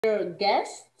Dear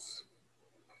guests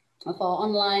of our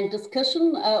online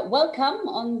discussion, welcome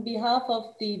on behalf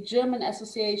of the German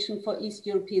Association for East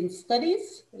European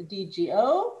Studies,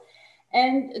 DGO,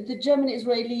 and the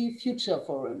German-Israeli Future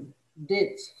Forum,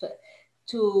 DITS,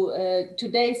 to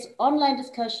today's online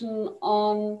discussion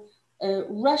on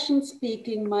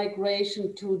Russian-speaking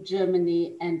migration to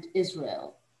Germany and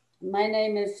Israel. My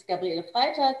name is Gabriele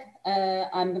Freitag.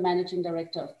 I'm the Managing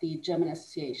Director of the German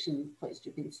Association for East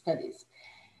European Studies.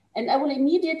 And I will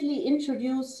immediately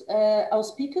introduce our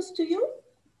speakers to you.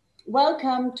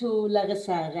 Welcome to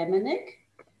Larissa REMENNICK.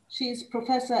 She's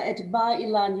professor at Bar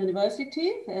Ilan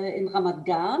University in Ramat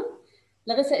Gan.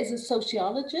 Larissa is a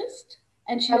sociologist,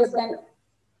 and she has done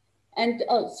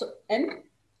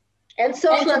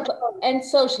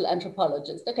social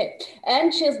anthropologist. Okay,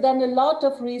 and she has done a lot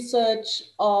of research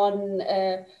on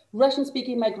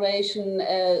Russian-speaking migration,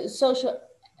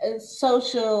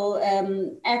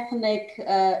 ethnic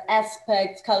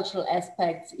aspects, cultural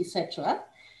aspects, etc.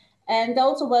 And I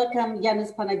also welcome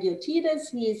Jannis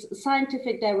PANAGIOTIDIS. He is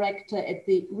scientific director at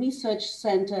the Research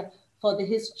Center for the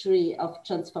History of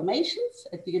Transformations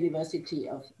at the University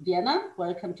of Vienna.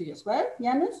 Welcome to you as well,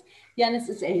 Jannis. Jannis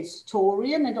is a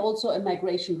historian and also a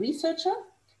migration researcher.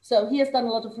 So he has done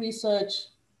a lot of research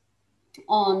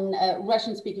on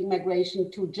Russian-speaking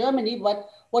migration to Germany.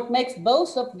 What makes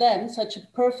both of them such a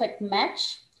perfect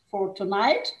match for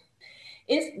tonight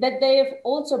is that they have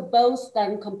also both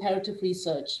done comparative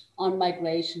research on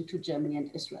migration to Germany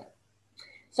and Israel.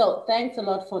 So thanks a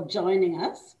lot for joining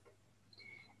us.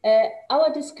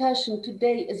 Our discussion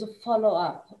today is a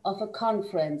follow-up of a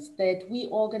conference that we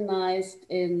organized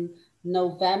in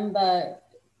November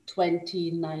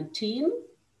 2019,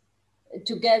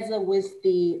 together with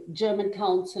the German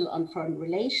Council on Foreign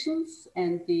Relations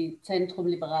and the Zentrum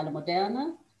Liberale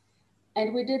Moderne.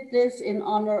 And we did this in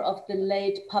honor of the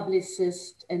late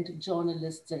publicist and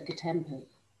journalist Silke Tempel.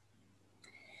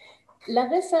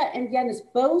 Larissa and Jannis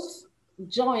both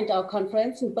joined our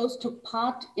conference and both took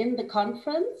part in the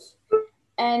conference.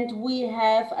 And we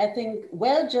have, I think,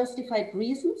 well-justified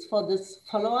reasons for this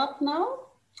follow-up now.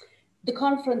 The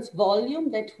conference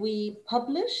volume that we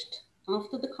published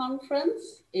after the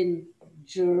conference in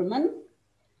German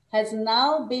has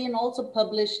now been also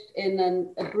published in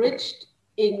an abridged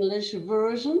English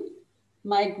version,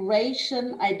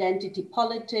 Migration, Identity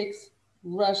Politics,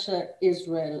 Russia,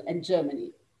 Israel, and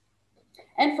Germany.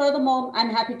 And furthermore,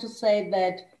 I'm happy to say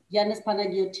that Jannis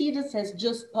PANAGIOTIDIS has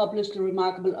just published a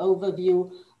remarkable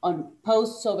overview on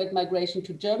post-Soviet migration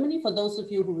to Germany. For those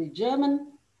of you who read German,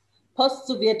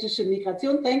 Post-sowjetische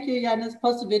Migration, thank you, Jannis,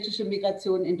 Post-sowjetische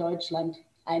Migration in Deutschland,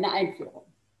 eine Einführung.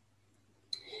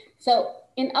 So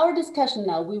in our discussion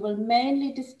now, we will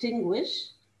mainly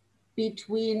distinguish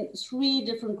between three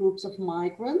different groups of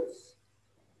migrants: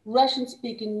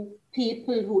 Russian-speaking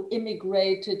people who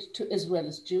immigrated to Israel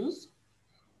as Jews,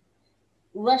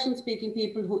 Russian-speaking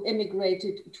people who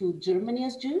immigrated to Germany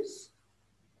as Jews,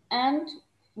 and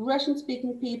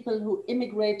Russian-speaking people who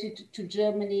immigrated to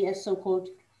Germany as so-called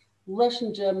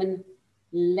Russian-German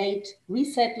late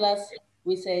resettlers,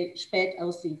 we say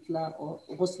Spätaussiedler or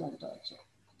Russlanddeutsche.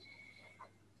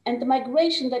 And the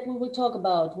migration that we will talk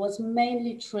about was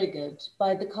mainly triggered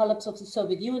by the collapse of the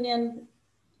Soviet Union,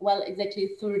 well,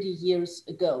 exactly 30 years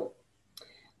ago.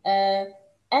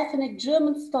 Ethnic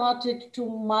Germans started to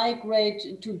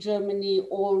migrate to Germany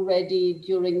already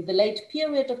during the late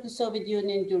period of the Soviet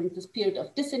Union, during this period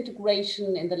of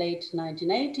disintegration in the late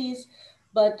 1980s.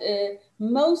 But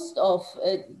most of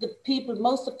the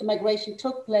migration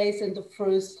took place in the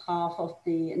first half of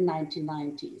the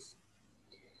 1990s.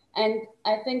 And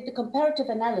I think the comparative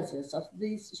analysis of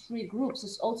these three groups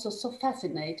is also so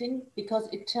fascinating because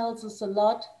it tells us a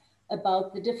lot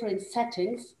about the different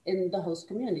settings in the host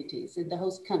communities, in the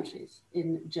host countries,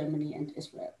 in Germany and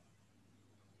Israel.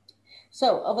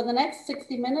 So over the next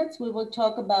 60 minutes, we will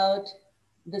talk about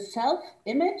the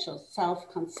self-image or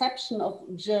self-conception of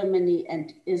Germany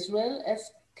and Israel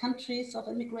as countries of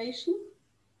immigration,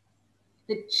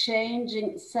 the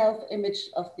changing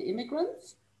self-image of the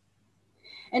immigrants,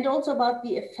 and also about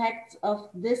the effects of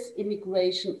this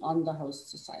immigration on the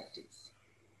host societies.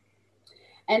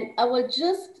 And I will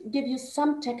just give you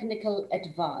some technical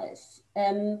advice.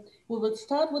 We will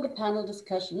start with a panel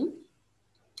discussion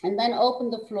and then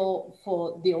open the floor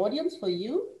for the audience, for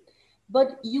you.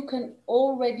 But you can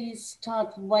already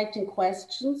start writing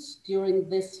questions during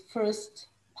this first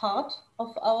part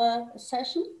of our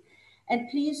session. And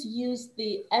please use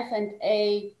the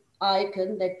F&A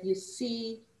icon that you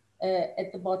see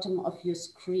at the bottom of your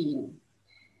screen.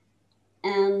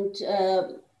 And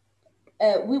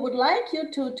We would like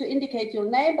you to indicate your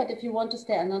name, but if you want to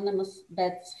stay anonymous,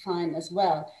 that's fine as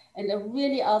well. And I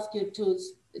really ask you to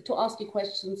ask your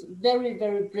questions very,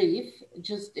 very brief,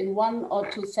 just in 1 or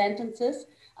 2 sentences.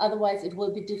 Otherwise, it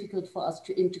will be difficult for us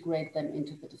to integrate them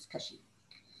into the discussion.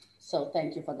 So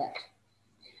thank you for that.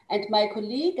 And my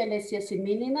colleague, Larissa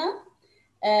REMENNICK,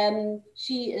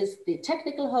 she is the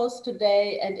technical host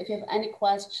today. And if you have any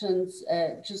questions,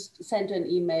 just send her an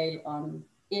email on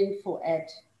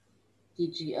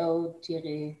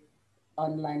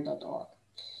info@dgo-online.org.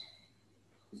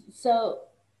 So,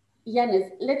 Jannis,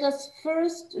 let us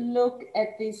first look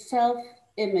at the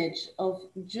self-image of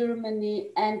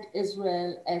Germany and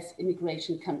Israel as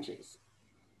immigration countries.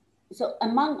 So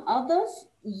among others,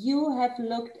 you have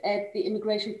looked at the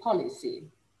immigration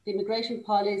policy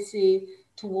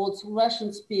towards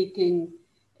Russian-speaking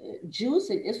Jews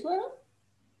in Israel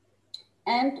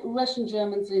and Russian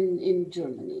Germans in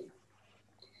Germany.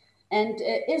 And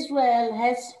Israel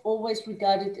has always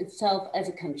regarded itself as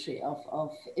a country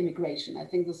of immigration. I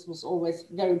think this was always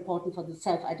very important for the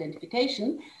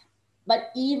self-identification.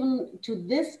 But even to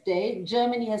this day,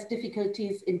 Germany has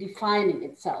difficulties in defining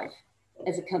itself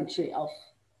as a country of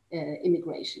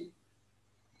immigration.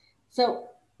 So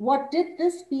what did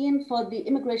this mean for the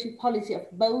immigration policy of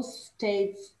both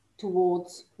states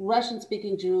towards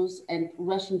Russian-speaking Jews and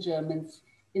Russian Germans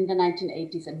in the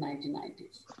 1980s and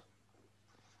 1990s?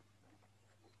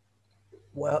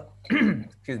 Well,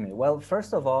 excuse me. Well,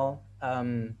 first of all,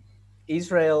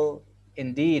 Israel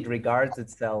indeed regards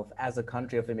itself as a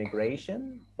country of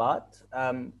immigration, but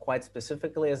quite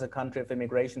specifically as a country of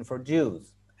immigration for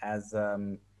Jews, as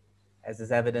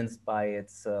is evidenced by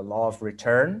its law of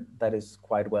return that is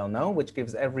quite well known, which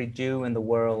gives every Jew in the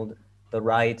world the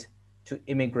right to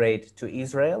immigrate to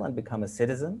Israel and become a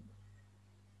citizen.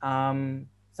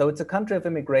 So it's a country of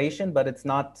immigration, but it's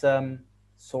not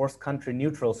source country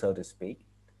neutral, so to speak.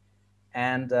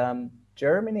 And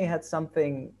Germany had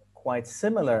something quite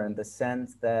similar in the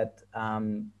sense that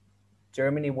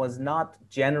Germany was not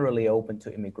generally open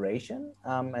to immigration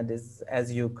and is,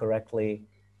 as you correctly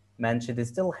mentioned, is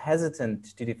still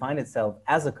hesitant to define itself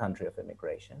as a country of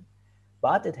immigration,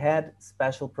 but it had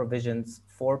special provisions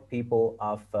for people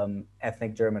of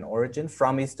ethnic German origin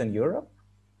from Eastern Europe,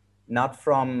 not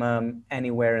from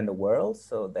anywhere in the world.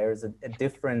 So there's a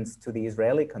difference to the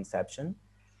Israeli conception.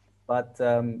 But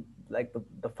like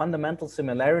the fundamental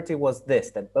similarity was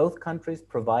this, that both countries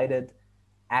provided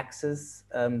access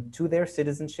to their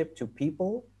citizenship to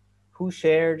people who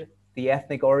shared the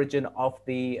ethnic origin of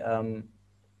the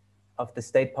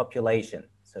state population,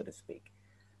 so to speak.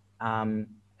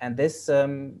 And this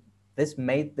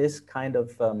made this kind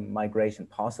of migration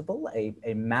possible,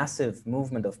 a massive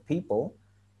movement of people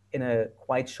in a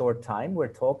quite short time. We're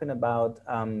talking about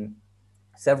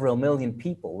several million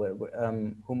people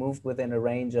who moved within a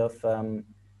range of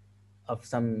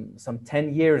some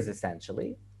 10 years,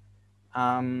 essentially,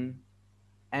 and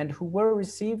who were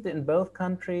received in both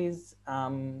countries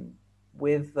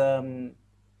with,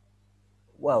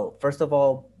 well, first of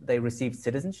all, they received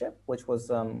citizenship, which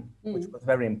was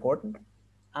very important,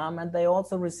 and they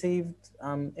also received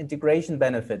integration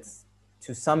benefits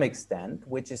to some extent,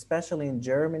 which especially in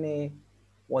Germany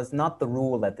was not the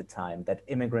rule at the time, that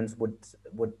immigrants would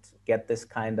get this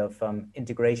kind of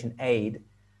integration aid,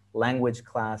 language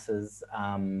classes,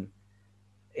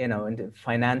 you know, and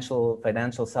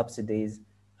financial subsidies.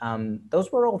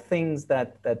 Those were all things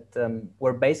that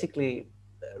were basically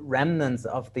remnants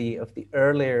of the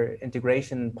earlier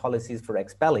integration policies for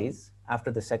expellees after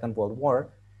the Second World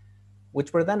War,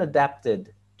 which were then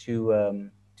adapted to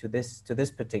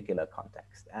this particular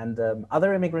context. And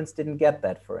other immigrants didn't get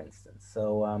that, for instance.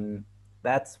 So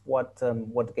that's what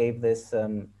gave this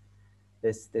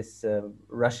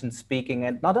Russian-speaking,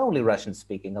 and not only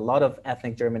Russian-speaking, a lot of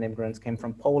ethnic German immigrants came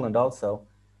from Poland also,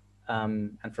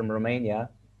 and from Romania,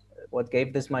 what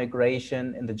gave this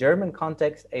migration in the German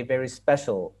context a very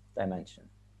special dimension.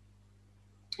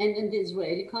 And in the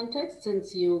Israeli context,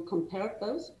 since you compared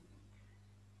those?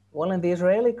 Well, in the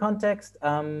Israeli context,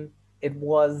 it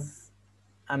was,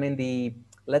 I mean, it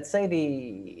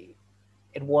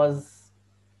was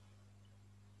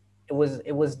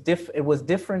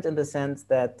different in the sense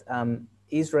that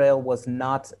Israel was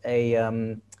not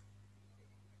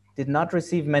did not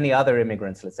receive many other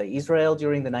immigrants. Let's say Israel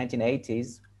during the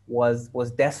 1980s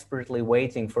was desperately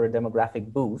waiting for a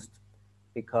demographic boost,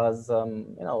 because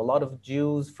you know, a lot of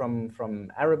Jews from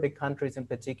Arabic countries in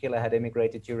particular had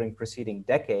immigrated during preceding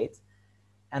decades,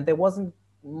 and there wasn't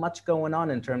much going on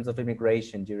in terms of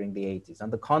immigration during the 80s. On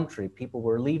the contrary, people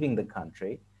were leaving the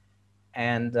country,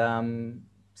 and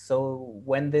So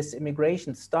when this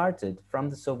immigration started from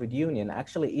the Soviet Union,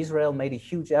 actually Israel made a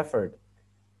huge effort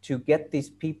to get these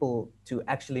people to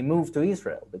actually move to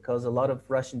Israel, because a lot of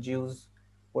Russian Jews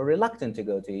were reluctant to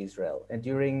go to Israel. And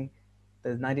during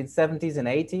the 1970s and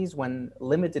 80s, when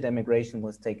limited immigration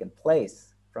was taking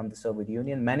place from the Soviet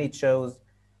Union, many chose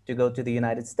to go to the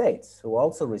United States, who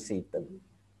also received them.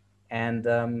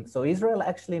 And so Israel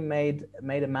actually made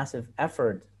a massive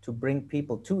effort to bring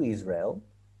people to Israel,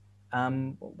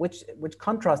 which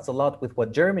contrasts a lot with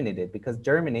what Germany did, because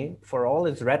Germany, for all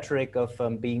its rhetoric of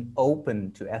being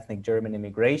open to ethnic German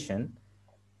immigration,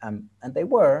 and they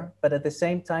were, but at the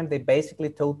same time, they basically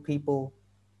told people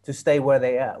to stay where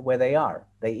they are.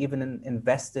 They even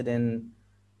invested in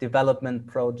development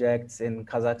projects in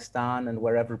Kazakhstan and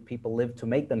wherever people lived to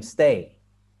make them stay,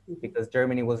 because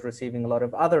Germany was receiving a lot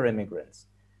of other immigrants,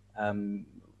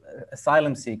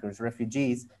 asylum seekers,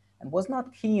 refugees, and was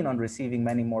not keen on receiving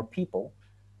many more people,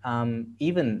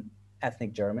 even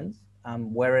ethnic Germans.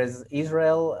 Whereas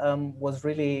Israel was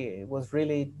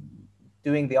really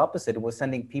doing the opposite. It was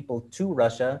sending people to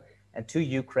Russia and to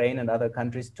Ukraine and other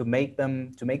countries to make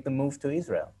them move to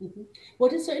Israel. Mm-hmm.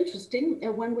 What is so interesting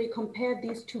when we compare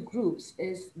these two groups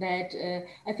is that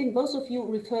I think both of you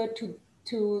referred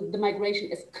to the migration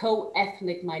as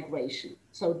co-ethnic migration.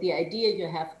 So the idea you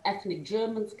have ethnic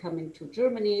Germans coming to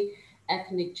Germany,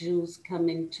 ethnic Jews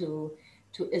coming to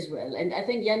Israel. And I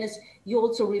think, Jannis, you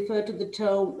also refer to the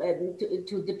term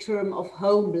to the term of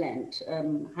homeland,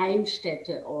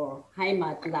 Heimstätte or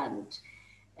Heimatland.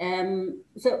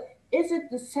 So is it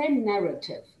the same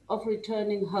narrative of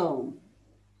returning home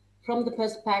from the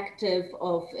perspective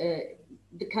of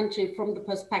the country, from the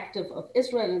perspective of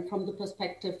Israel, and from the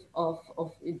perspective of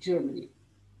Germany?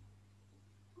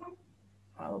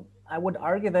 Well, I would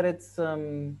argue that it's,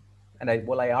 and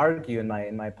I argue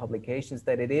in my publications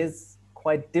that it is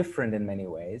quite different in many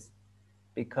ways,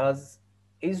 because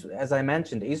as I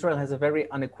mentioned, Israel has a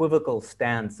very unequivocal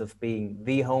stance of being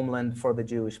the homeland for the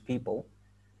Jewish people,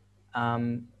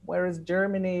 whereas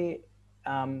Germany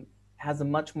has a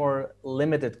much more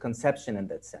limited conception in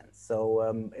that sense.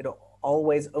 So it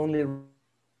always only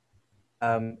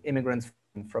immigrants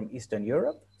from Eastern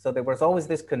Europe. So there was always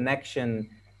this connection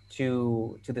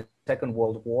to the Second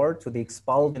World War, to the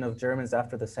expulsion of Germans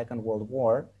after the Second World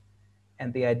War.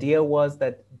 And the idea was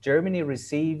that Germany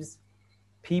receives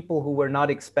people who were not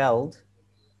expelled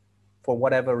for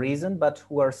whatever reason, but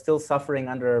who are still suffering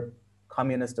under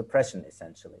communist oppression,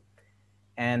 essentially.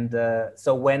 And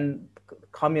so when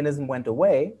communism went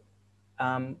away,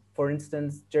 for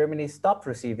instance, Germany stopped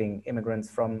receiving immigrants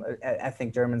from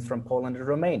ethnic Germans from Poland and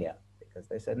Romania, because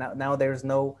they said now there's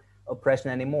no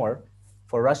oppression anymore.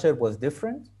 For Russia, it was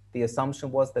different. The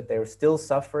assumption was that they're still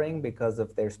suffering because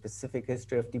of their specific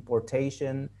history of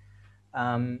deportation.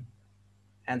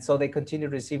 And so they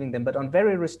continued receiving them, but on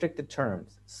very restricted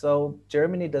terms. So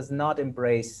Germany does not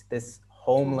embrace this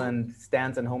homeland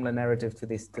stance and homeland narrative to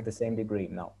the same degree,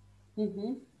 no.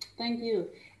 Mm-hmm. Thank you.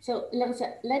 So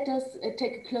Larissa, let us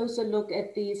take a closer look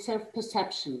at the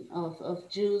self-perception of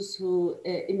Jews who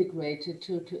immigrated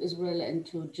to Israel and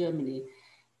to Germany.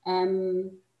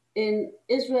 In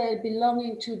Israel,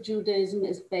 belonging to Judaism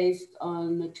is based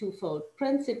on a twofold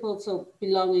principle. So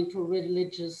belonging to a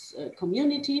religious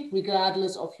community,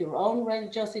 regardless of your own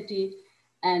religiosity,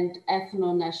 and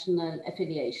ethno-national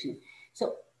affiliation.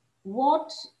 So what,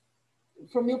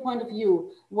 from your point of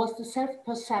view, was the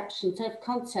self-perception,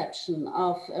 self-conception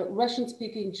of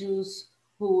Russian-speaking Jews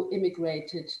who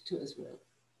immigrated to Israel?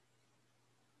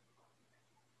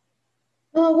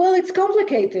 Well, it's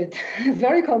complicated,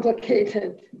 very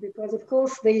complicated, because of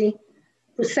course the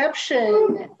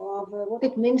perception of what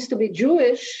it means to be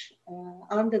Jewish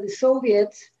under the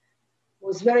Soviets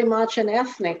was very much an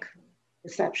ethnic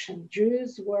perception.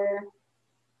 Jews were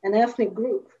an ethnic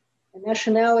group, a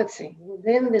nationality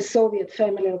within the Soviet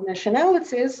family of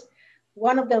nationalities.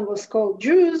 One of them was called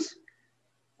Jews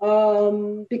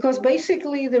because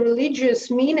basically the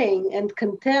religious meaning and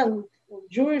content of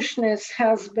Jewishness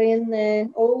has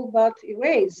been all but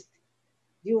erased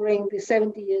during the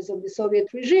 70 years of the Soviet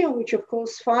regime, which of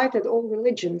course fighted all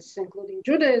religions, including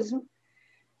Judaism.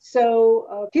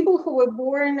 So people who were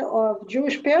born of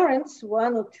Jewish parents,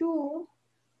 one or two,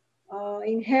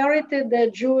 inherited their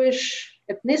Jewish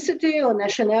ethnicity or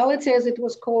nationality, as it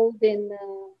was called in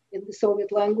the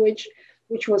Soviet language,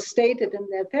 which was stated in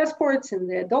their passports, in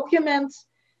their documents.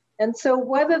 And so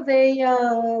whether they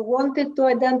wanted to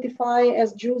identify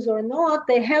as Jews or not,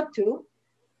 they had to,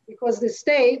 because the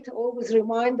state always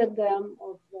reminded them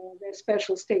of their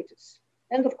special status.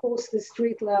 And of course, the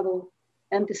street level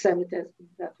anti-Semitism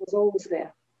that was always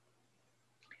there.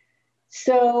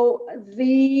 So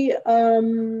the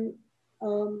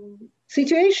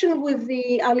situation with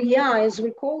the Aliyah, as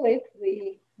we call it,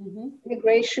 the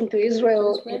immigration to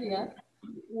Israel,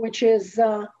 which is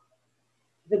the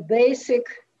basic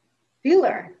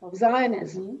pillar of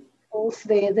Zionism,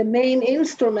 also the main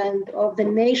instrument of the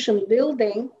nation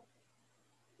building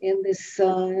in this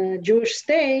Jewish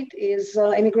state, is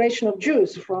immigration of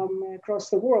Jews from across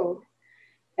the world.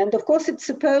 And of course, it's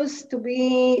supposed to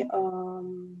be,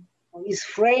 is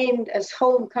framed as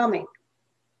homecoming,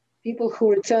 people who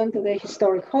return to their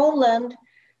historic homeland.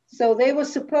 So they were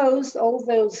supposed, all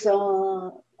those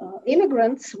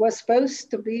immigrants were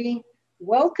supposed to be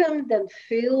welcomed and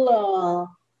feel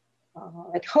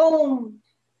at home,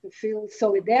 to feel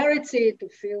solidarity, to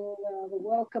feel the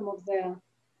welcome of their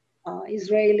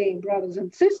Israeli brothers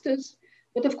and sisters.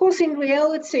 But of course, in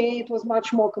reality, it was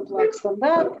much more complex than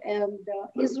that. And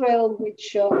Israel,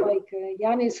 which like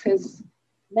Jannis has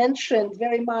mentioned,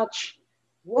 very much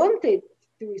wanted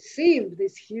to receive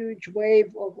this huge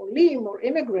wave of olim, or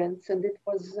immigrants, and it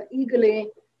was eagerly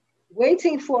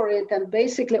waiting for it and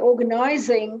basically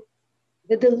organizing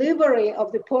the delivery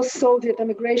of the post-Soviet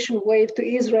immigration wave to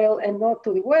Israel and not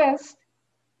to the West,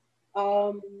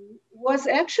 was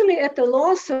actually at a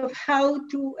loss of how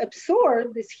to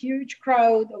absorb this huge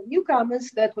crowd of newcomers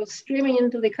that was streaming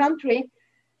into the country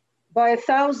by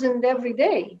 1,000 every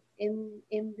day. In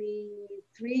the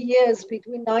 3 years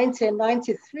between 90 and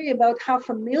 93, about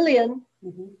 500,000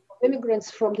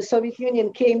 immigrants from the Soviet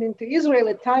Union came into Israel,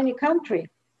 a tiny country,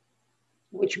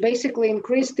 which basically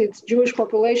increased its Jewish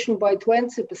population by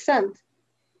 20%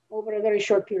 over a very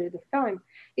short period of time.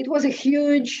 It was a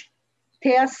huge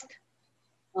test,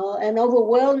 an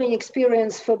overwhelming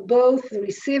experience for both the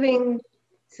receiving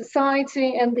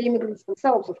society and the immigrants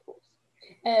themselves, of course.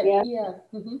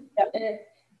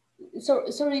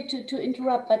 Sorry to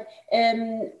interrupt, but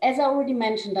as I already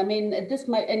mentioned, I mean, this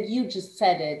might, and you just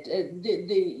said it,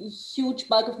 the huge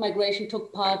bulk of migration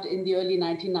took part in the early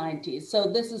 1990s. So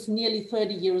this is nearly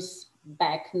 30 years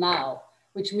back now,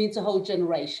 which means a whole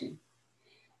generation.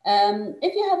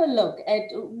 If you have a look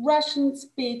at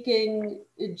Russian-speaking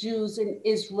Jews in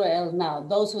Israel now,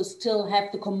 those who still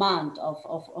have the command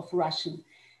of Russian,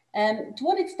 to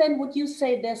what extent would you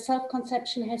say their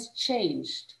self-conception has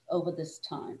changed over this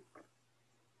time?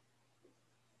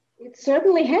 It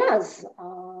certainly has.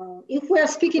 If we are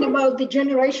speaking about the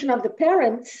generation of the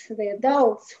parents, the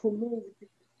adults who moved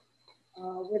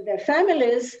with their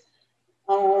families,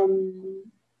 who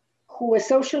were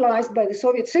socialized by the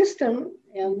Soviet system,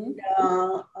 and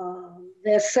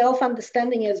their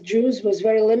self-understanding as Jews was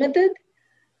very limited,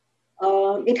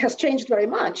 it has changed very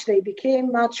much. They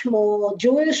became much more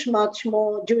Jewish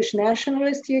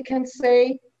nationalist, you can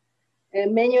say.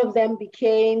 Many of them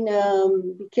became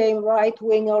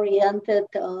right-wing oriented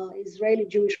Israeli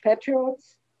Jewish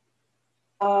patriots.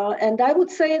 And I would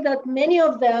say that many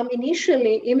of them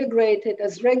initially immigrated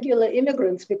as regular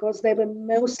immigrants because they were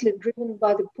mostly driven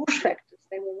by the push factors.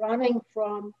 They were running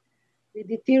from the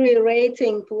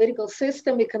deteriorating political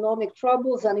system, economic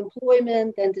troubles,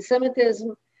 unemployment,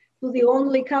 anti-Semitism, to the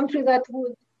only country that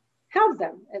would have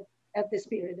them at this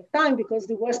period of time, because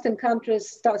the Western countries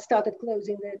started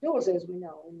closing their doors, as we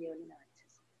know, in the early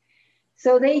 90s.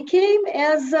 So they came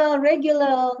as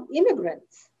regular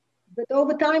immigrants, but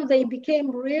over time they became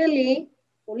really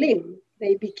olim.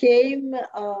 They became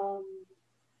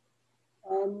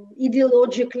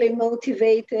ideologically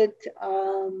motivated,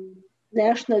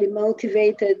 nationally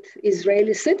motivated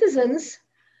Israeli citizens.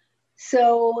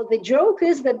 So the joke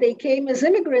is that they came as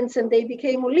immigrants and they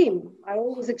became olim. I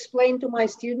always explain to my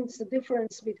students the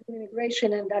difference between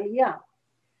immigration and aliyah,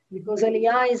 because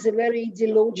aliyah is a very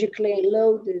ideologically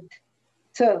loaded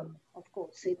term, of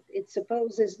course. It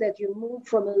supposes that you move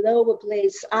from a lower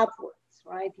place upwards,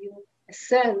 right? You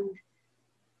ascend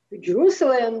to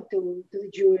Jerusalem, to the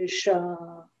Jewish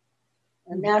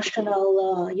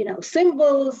national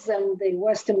symbols and the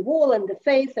Western Wall and the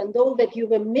faith and all that you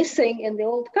were missing in the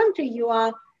old country, you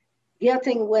are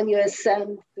getting when you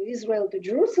ascend to Israel, to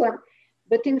Jerusalem.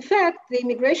 But in fact, the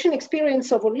immigration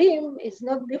experience of olim is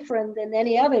not different than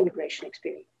any other immigration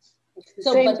experience. It's the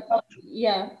same.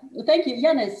 Thank you,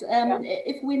 Jannis.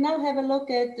 If we now have a look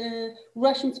at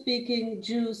Russian-speaking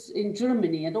Jews in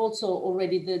Germany, and also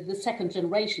already the second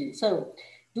generation, so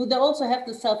do they also have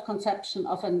the self-conception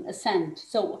of an ascent?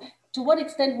 So to what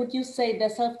extent would you say their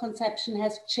self-conception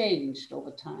has changed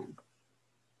over time?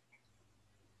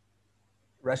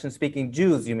 Russian-speaking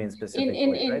Jews, you mean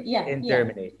specifically, right? In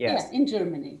Germany, yes. Yeah, in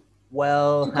Germany.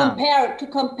 Well, to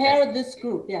compare this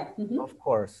group, Of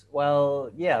course.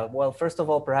 Well, first of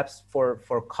all, perhaps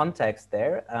for context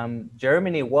there,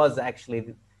 Germany was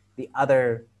actually the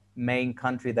other main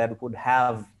country that would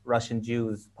have Russian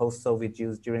Jews, post-Soviet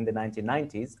Jews during the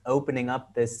 1990s, opening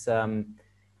up this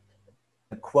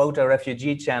quota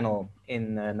refugee channel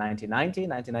in 1990,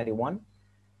 1991.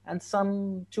 And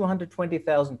some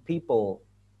 220,000 people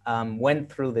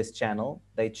went through this channel.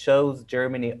 They chose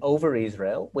Germany over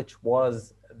Israel, which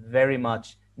was very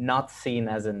much not seen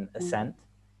as an ascent.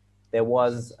 There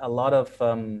was a lot of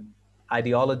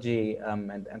ideology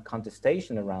and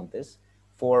contestation around this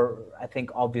for, I think,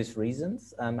 obvious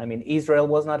reasons. I mean, Israel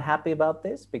was not happy about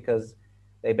this because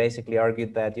they basically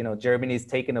argued that, you know, Germany is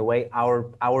taking away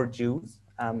our Jews,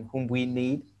 whom we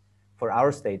need for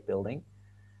our state building.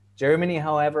 Germany,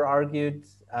 however, argued,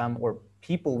 or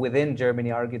people within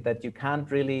Germany argued, that you can't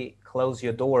really close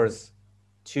your doors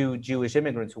to Jewish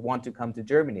immigrants who want to come to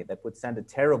Germany. That would send a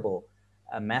terrible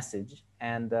message.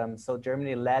 And so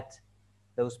Germany let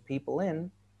those people in.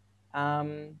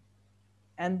 And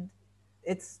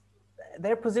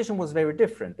their position was very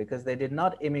different because they did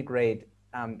not immigrate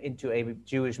into a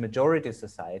Jewish majority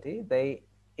society. They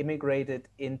immigrated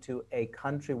into a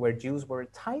country where Jews were a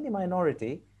tiny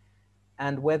minority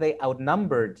and where they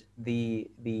outnumbered the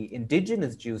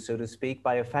indigenous Jews, so to speak,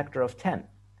 by a factor of 10.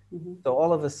 Mm-hmm. So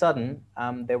all of a sudden,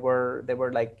 there were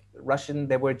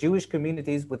Jewish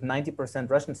communities with 90%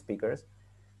 Russian speakers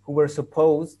who were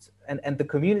supposed, and the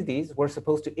communities were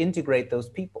supposed to integrate those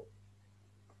people.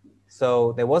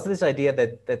 So there was this idea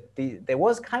there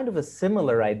was kind of a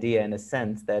similar idea in a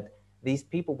sense that these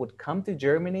people would come to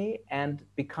Germany and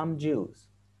become Jews.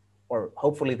 Or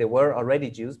hopefully they were already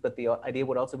Jews, but the idea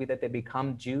would also be that they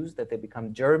become Jews, that they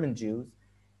become German Jews,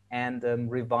 and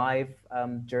revive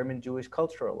German Jewish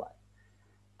cultural life.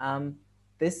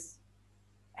 This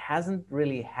hasn't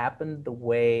really happened the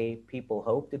way people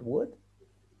hoped it would.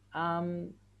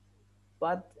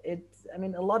 But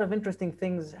a lot of interesting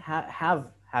things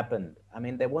have happened. I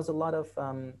mean, there was a lot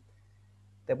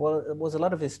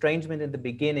of estrangement in the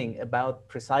beginning about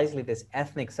precisely this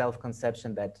ethnic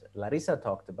self-conception that Larissa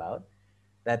talked about,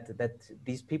 that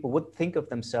these people would think of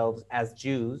themselves as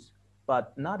Jews,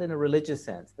 but not in a religious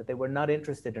sense, that they were not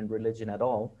interested in religion at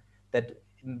all, that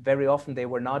very often they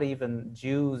were not even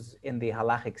Jews in the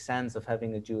halachic sense of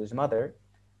having a Jewish mother.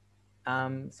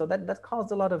 So that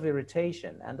caused a lot of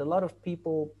irritation, and a lot of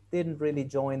people didn't really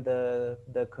join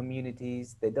the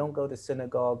communities. They don't go to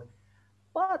synagogue,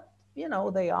 but you know,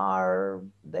 they are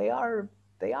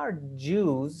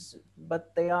Jews,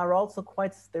 but they are also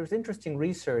there's interesting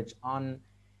research on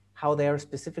how they are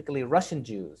specifically Russian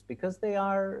Jews, because they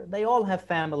all have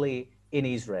family in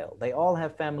Israel. They all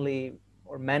have family,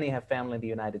 or many have family in the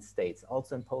United States,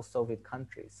 also in post-Soviet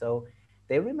countries. So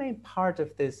they remain part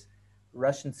of this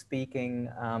Russian-speaking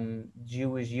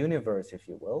Jewish universe, if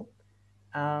you will,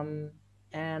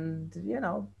 and you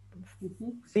know,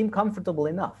 seem comfortable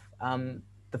enough.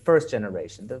 The first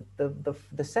generation,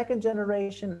 the second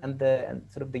generation, and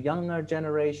sort of the younger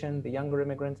generation, the younger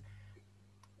immigrants,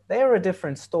 they are a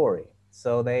different story.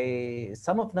 So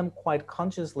some of them quite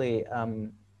consciously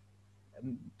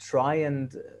try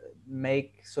and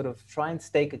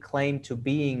stake a claim to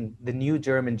being the new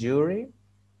German Jewry,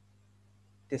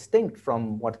 distinct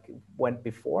from what went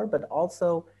before, but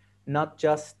also not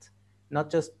just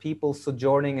people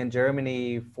sojourning in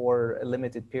Germany for a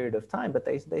limited period of time, but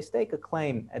they stake a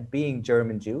claim at being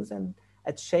German Jews and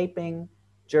at shaping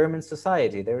German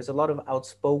society. There's a lot of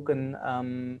outspoken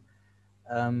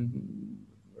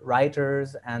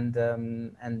writers and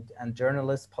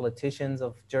journalists, politicians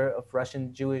of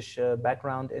Russian Jewish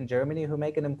background in Germany who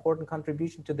make an important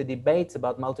contribution to the debates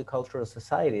about multicultural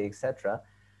society, etc.,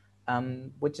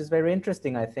 which is very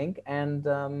interesting, I think, and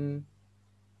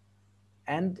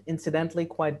incidentally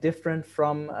quite different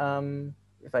from,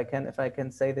 if I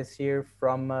can say this here,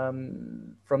 from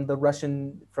the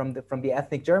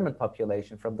ethnic German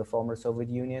population from the former Soviet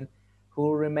Union,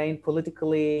 who remain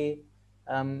politically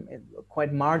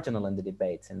quite marginal in the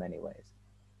debates in many ways.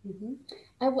 Mm-hmm.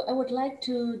 I would like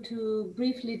to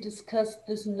briefly discuss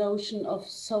this notion of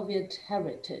Soviet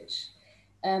heritage.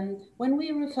 When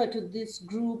we refer to this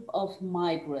group of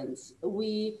migrants,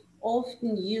 we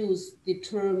often use the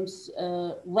terms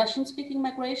Russian-speaking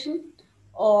migration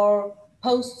or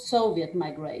post-Soviet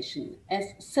migration as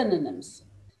synonyms.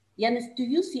 Jannis, do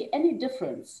you see any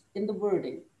difference in the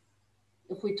wording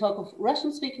if we talk of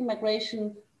Russian-speaking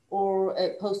migration or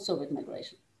post-Soviet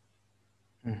migration?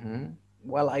 Mm-hmm.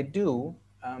 Well, I do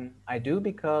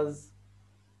because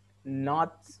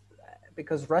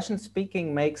Russian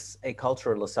speaking makes a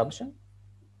cultural assumption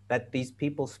that these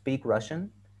people speak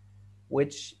Russian,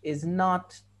 which is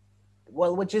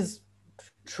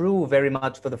true very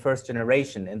much for the first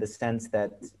generation, in the sense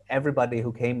that everybody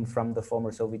who came from the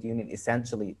former Soviet Union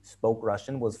essentially spoke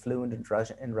Russian, was fluent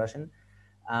in Russian,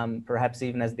 perhaps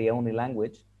even as the only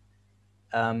language.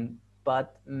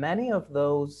 But many of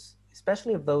those,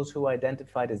 especially of those who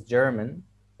identified as German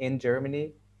in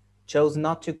Germany, chose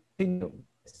not to continue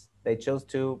this. They chose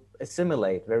to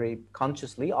assimilate very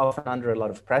consciously, often under a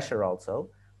lot of pressure also,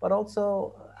 but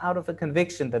also out of a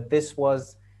conviction that this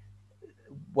was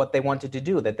what they wanted to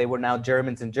do, that they were now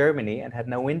Germans in Germany and had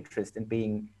no interest in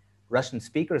being Russian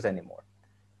speakers anymore.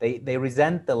 They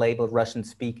resent the label Russian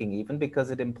speaking even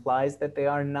because it implies that they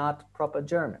are not proper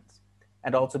Germans.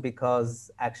 And also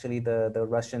because actually the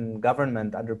Russian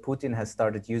government under Putin has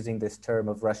started using this term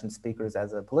of Russian speakers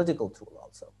as a political tool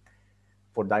also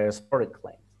for diasporic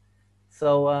claims.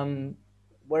 So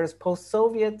whereas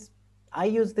post-Soviet, I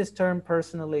use this term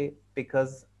personally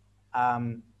because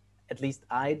at least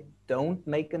I don't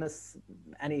make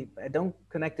I don't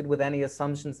connect it with any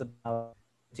assumptions about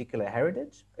particular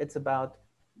heritage. It's about,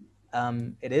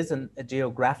 it is a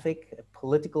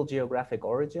political geographic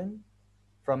origin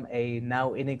from a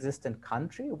now inexistent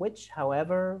country, which,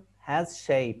 however, has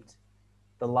shaped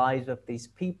the lives of these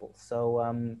people. So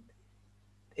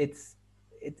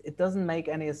it doesn't make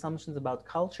any assumptions about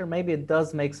culture. Maybe it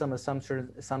does make some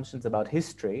assumptions about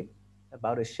history,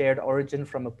 about a shared origin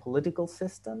from a political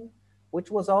system, which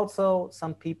was also,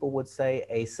 some people would say,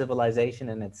 a civilization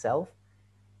in itself.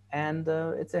 And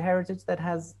it's a heritage that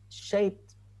has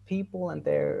shaped people and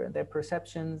their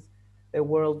perceptions, their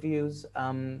worldviews,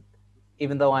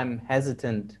 even though I'm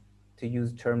hesitant to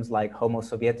use terms like Homo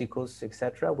Sovieticus,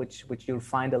 etc., which you'll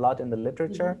find a lot in the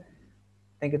literature.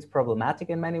 I think it's problematic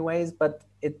in many ways, but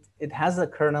it has a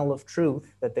kernel of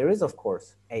truth that there is, of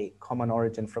course, a common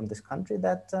origin from this country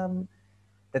that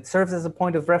that serves as a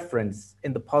point of reference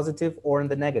in the positive or in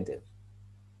the negative.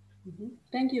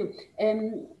 Thank you.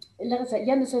 Larissa,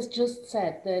 Jannis has just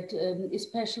said that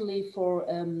especially for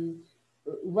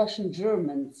Russian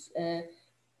Germans,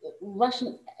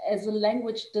 Russian as a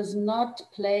language does not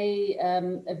play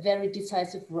a very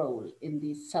decisive role in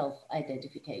the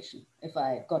self-identification, if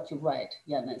I got you right,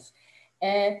 Jannis.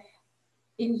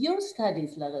 In your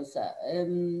studies, Larissa,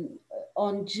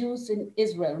 on Jews in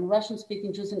Israel, and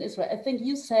Russian-speaking Jews in Israel, I think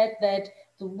you said that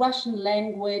the Russian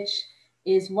language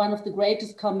is one of the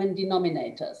greatest common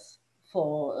denominators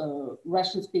for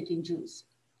Russian-speaking Jews.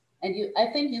 And I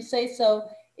think you say so,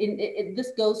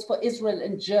 this goes for Israel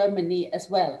and Germany as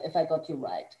well, if I got you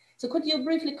right. So could you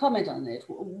briefly comment on it?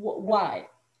 Why?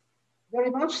 Very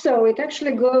much so. It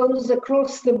actually goes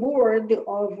across the board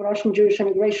of Russian Jewish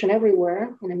immigration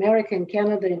everywhere, in America, in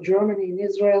Canada, in Germany, in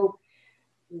Israel.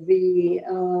 The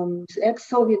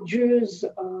ex-Soviet Jews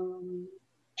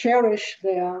cherish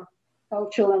their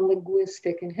cultural and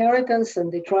linguistic inheritance, and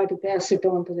they try to pass it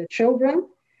on to their children.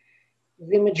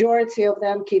 The majority of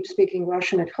them keep speaking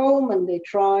Russian at home, and they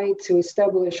try to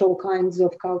establish all kinds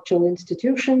of cultural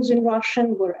institutions in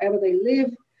Russian wherever they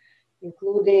live,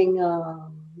 including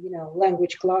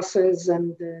language classes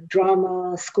and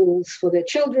drama schools for their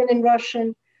children in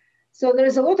Russian. So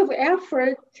there's a lot of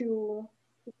effort to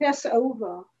pass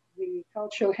over the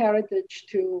cultural heritage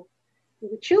to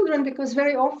the children, because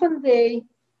very often they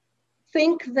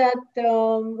think that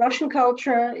Russian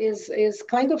culture is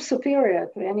kind of superior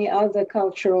to any other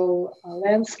cultural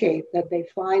landscape that they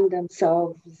find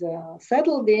themselves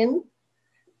settled in.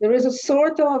 There is a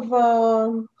sort of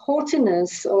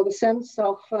haughtiness or the sense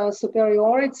of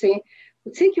superiority,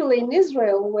 particularly in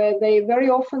Israel, where they very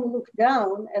often look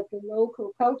down at the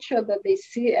local culture that they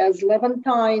see as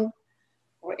Levantine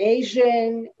or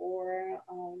Asian or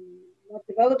not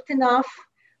developed enough,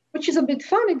 which is a bit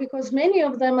funny because many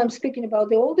of them, I'm speaking about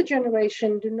the older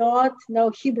generation, do not know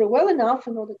Hebrew well enough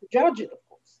in order to judge it, of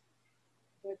course.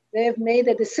 But they've made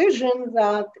a decision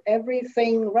that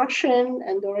everything Russian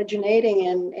and originating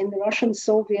in the Russian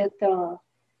Soviet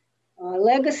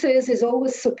legacies is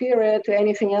always superior to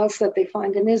anything else that they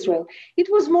find in Israel. It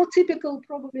was more typical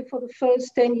probably for the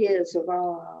first 10 years of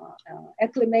our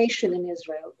acclimation in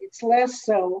Israel. It's less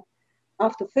so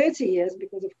after 30 years,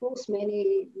 because of course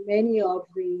many of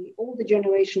the older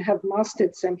generation have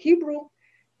mastered some Hebrew,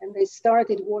 and they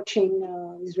started watching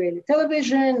Israeli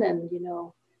television and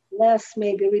less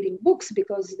maybe reading books,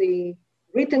 because the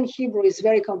written Hebrew is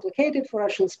very complicated for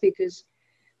Russian speakers.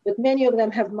 But many of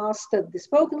them have mastered the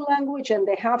spoken language, and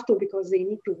they have to because they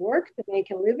need to work to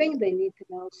make a living. They need to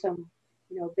know some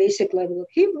basic level of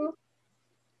Hebrew.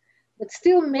 But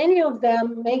still, many of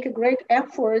them make a great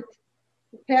effort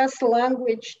to pass the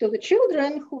language to the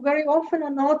children, who very often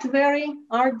are not very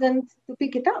ardent to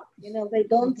pick it up. They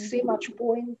don't see much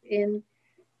point in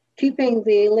keeping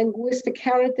the linguistic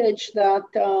heritage that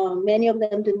many of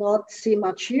them do not see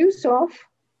much use of.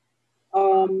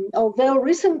 Although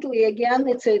recently, again,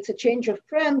 it's a change of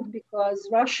trend because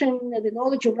the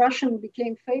knowledge of Russian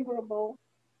became favorable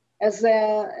as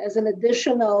an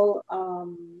additional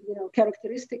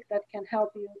characteristic that can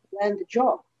help you land a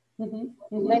job. In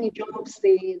many jobs,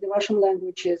 the Russian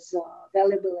language is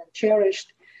valuable and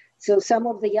cherished. So some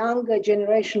of the younger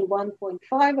generation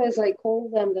 1.5, as I call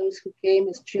them, those who came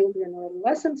as children or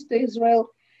adolescents to Israel,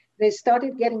 they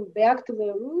started getting back to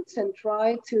their roots and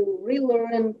try to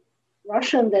relearn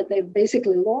Russian that they've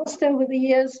basically lost over the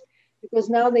years, because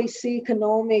now they see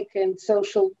economic and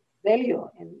social value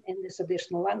in this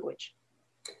additional language.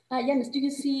 Jannis, do you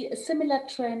see a similar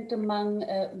trend among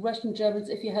Russian Germans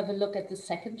if you have a look at the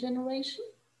second generation?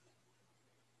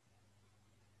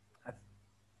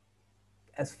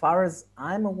 As far as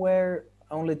I'm aware,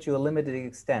 only to a limited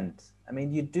extent. I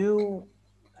mean,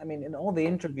 in all the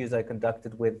interviews I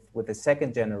conducted with the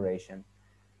second generation,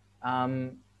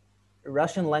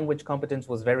 Russian language competence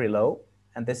was very low,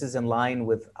 and this is in line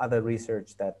with other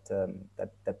research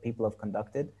that people have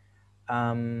conducted.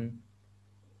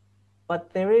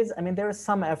 But there is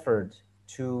some effort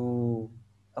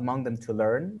among them to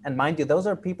learn. And mind you, those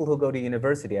are people who go to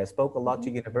university. I spoke a lot to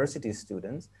university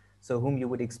students, so whom you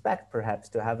would expect perhaps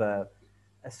to have a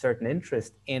certain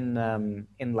interest in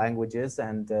languages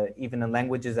and even in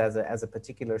languages as a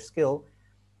particular skill.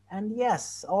 And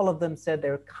yes, all of them said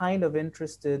they're kind of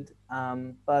interested,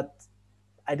 but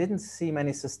I didn't see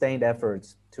many sustained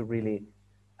efforts to really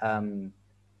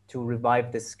to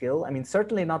revive this skill. I mean,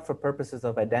 certainly not for purposes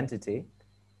of identity.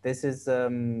 This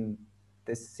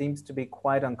seems to be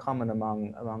quite uncommon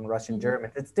among Russian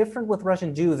Germans. It's different with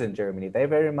Russian Jews in Germany. They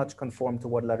very much conform to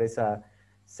what Larissa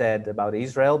said about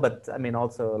Israel, but I mean,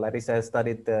 also Larissa has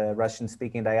studied the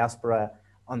Russian-speaking diaspora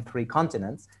on 3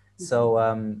 continents. So,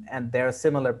 and there are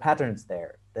similar patterns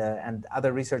there. And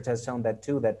other research has shown that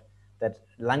too, that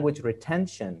language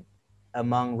retention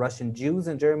among Russian Jews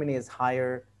in Germany is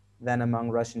higher than among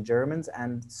Russian Germans.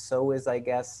 And so is, I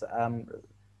guess,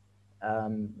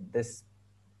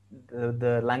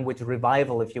 the language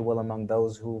revival, if you will, among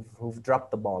those who've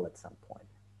dropped the ball at some point.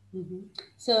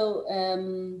 So,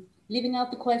 leaving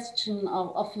out the question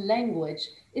of language,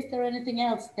 is there anything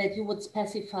else that you would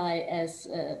specify as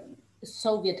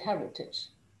Soviet heritage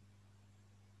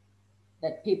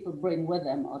that people bring with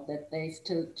them or that they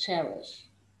still cherish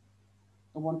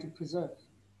or want to preserve?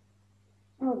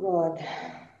 Oh God,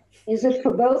 is it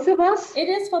for both of us? It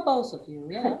is for both of you,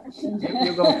 yeah.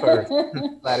 You go first,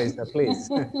 Larissa, please.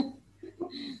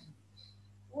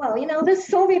 Well, this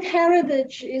Soviet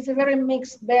heritage is a very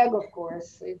mixed bag, of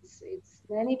course. It's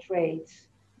many traits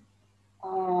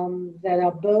that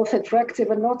are both attractive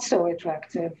and not so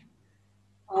attractive.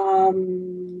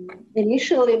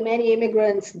 Initially, many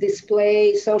immigrants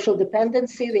display social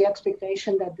dependency, the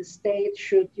expectation that the state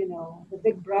should, the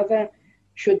big brother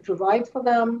should provide for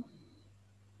them.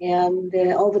 And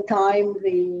over time,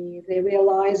 they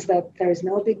realize that there is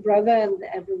no big brother and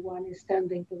everyone is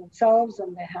tending to themselves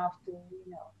and they have to,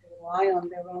 to rely on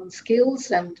their own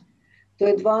skills and to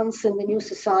advance in the new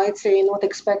society, not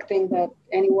expecting that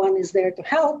anyone is there to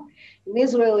help. In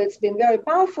Israel, it's been very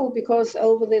powerful because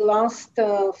over the last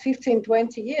 15,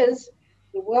 20 years,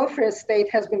 the welfare state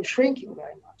has been shrinking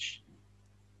very much.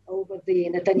 Over the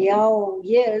Netanyahu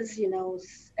years,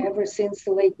 ever since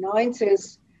the late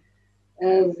 90s,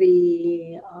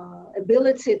 the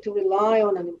ability to rely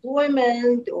on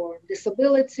unemployment or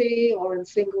disability or on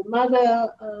single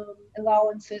mother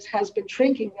allowances has been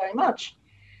shrinking very much.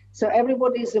 So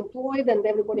everybody is employed and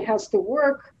everybody has to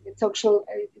work. It's actually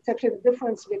the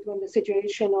difference between the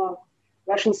situation of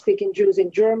Russian-speaking Jews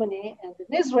in Germany and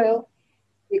in Israel,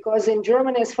 because in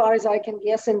Germany, as far as I can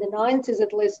guess, in the 90s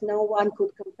at least, no one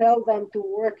could compel them to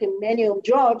work in manual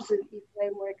jobs if they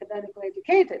were academically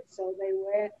educated. So they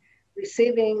were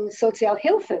receiving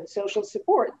Sozialhilfe, social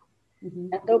support.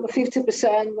 And over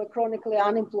 50% were chronically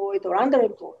unemployed or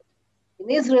underemployed. In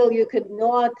Israel, you could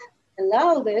not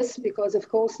allow this because, of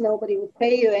course, nobody would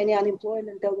pay you any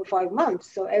unemployment over 5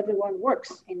 months. So everyone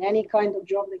works in any kind of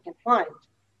job they can find.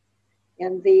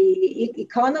 And the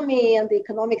economy and the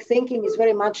economic thinking is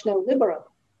very much neoliberal.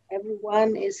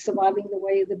 Everyone is surviving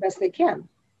the best they can,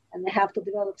 and they have to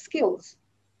develop skills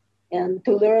and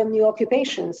to learn new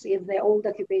occupations if their old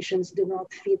occupations do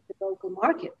not fit the local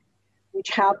market, which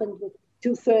happened with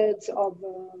 2/3 of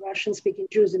Russian-speaking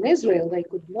Jews in Israel. They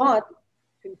could not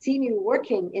continue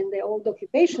working in their old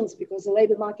occupations because the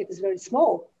labor market is very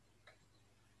small.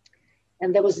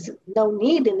 And there was no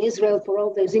need in Israel for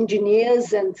all those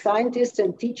engineers and scientists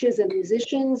and teachers and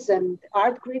musicians and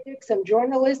art critics and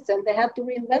journalists, and they had to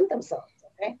reinvent themselves,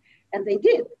 okay? And they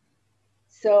did.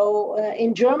 So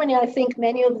in Germany, I think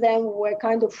many of them were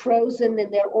kind of frozen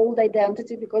in their old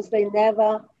identity because they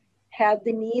never had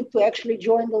the need to actually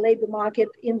join the labor market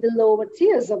in the lower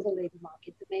tiers of the labor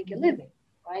market to make a living,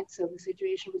 right? So the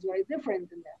situation was very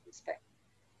different in that respect.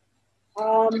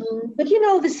 But you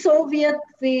know, the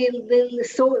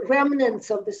remnants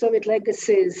of the Soviet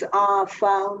legacies are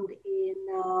found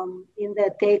in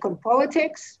their take on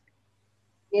politics,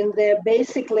 in their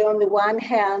basically, on the one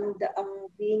hand,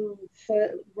 being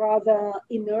rather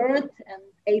inert and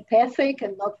apathic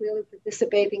and not really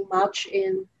participating much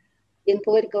in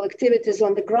political activities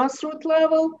on the grassroots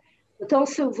level, but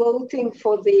also voting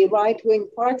for the right-wing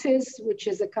parties, which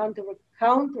is a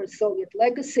counter-Soviet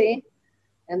legacy.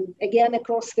 And again,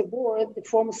 across the board, the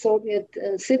former Soviet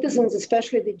citizens,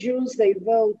 especially the Jews, they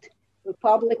vote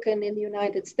Republican in the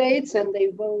United States, and they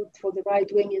vote for the right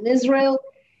wing in Israel,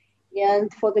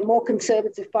 and for the more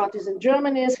conservative parties in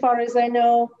Germany, as far as I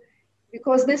know,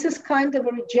 because this is kind of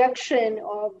a rejection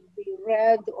of the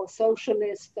red or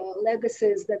socialist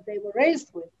legacies that they were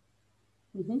raised with.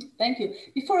 Thank you.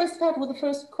 Before I start with the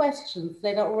first questions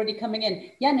that are already coming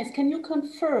in, Jannis, can you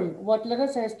confirm what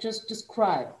Larissa has just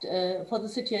described for the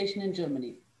situation in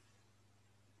Germany?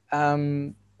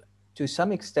 To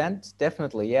some extent,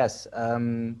 definitely, yes.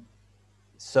 The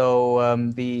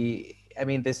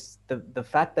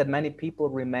fact that many people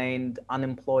remained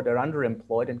unemployed or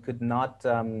underemployed and could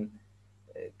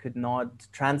not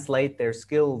translate their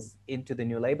skills into the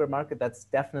new labor market, that's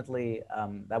definitely,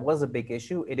 that was a big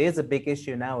issue. It is a big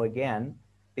issue now again,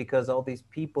 because all these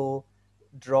people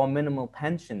draw minimal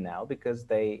pension now because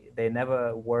they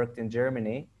never worked in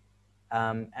Germany,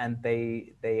 and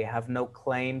they have no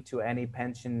claim to any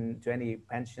pension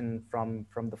from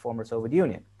the former Soviet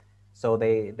Union. So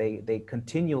they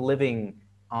continue living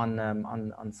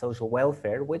on social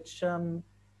welfare, which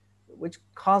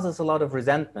causes a lot of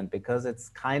resentment, because it's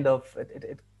kind of,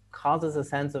 it causes a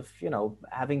sense of, you know,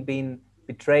 having been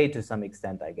betrayed to some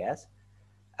extent, I guess.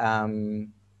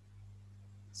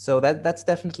 So that's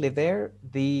definitely there.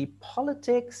 The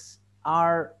politics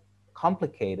are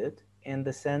complicated in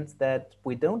the sense that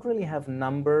we don't really have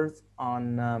numbers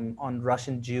on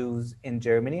Russian Jews in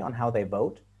Germany, on how they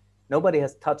vote. Nobody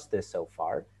has touched this so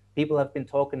far. People have been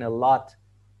talking a lot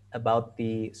about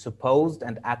the supposed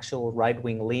and actual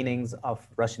right-wing leanings of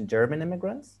Russian German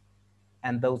immigrants.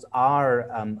 And those are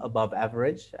above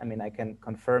average. I mean, I can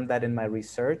confirm that in my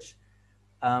research,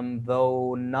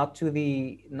 though not to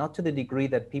the degree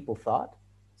that people thought.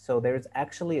 So there's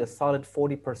actually a solid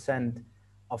 40%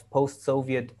 of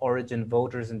post-Soviet origin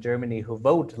voters in Germany who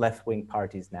vote left-wing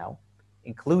parties now,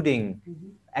 including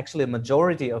actually a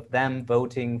majority of them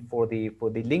voting for the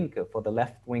Linke, for the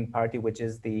left-wing party, which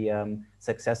is the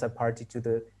successor party to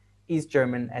the East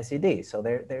German SED. So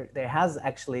there has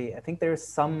actually, I think there's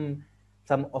some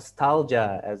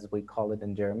nostalgia, as we call it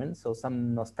in German, so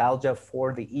some nostalgia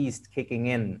for the East kicking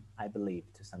in, I believe,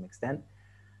 to some extent.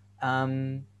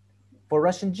 For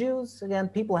Russian Jews, again,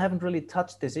 people haven't really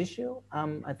touched this issue.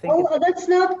 I think. Oh, that's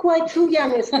not quite true,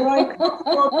 Jannis. There are a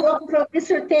couple of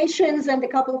dissertations and a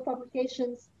couple of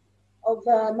publications of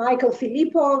Michael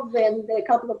Filipov and a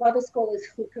couple of other scholars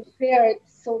who compared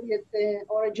Soviet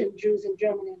origin Jews in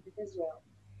Germany and in Israel.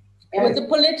 With the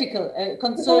political,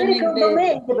 concerning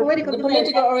the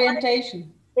political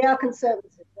orientation. They are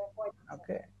conservative. They're quite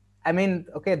conservative. Okay. I mean,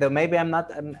 okay, though maybe I'm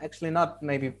actually not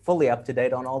maybe fully up to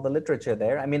date on all the literature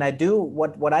there. I mean, I do,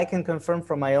 what I can confirm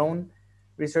from my own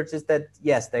research is that,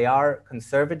 yes, they are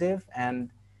conservative, and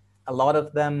a lot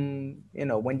of them, you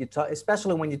know, when you talk,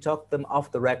 especially when you talk to them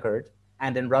off the record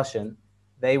and in Russian,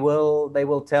 they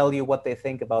will tell you what they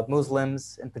think about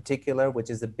Muslims in particular, which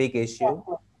is a big issue.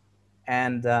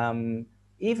 And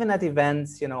even at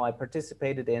events, you know, I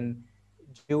participated in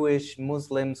Jewish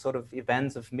Muslim sort of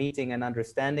events of meeting and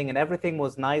understanding, and everything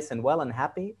was nice and well and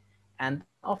happy. And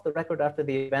off the record after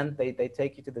the event, they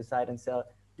take you to the side and say,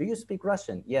 do you speak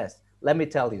Russian? Yes, let me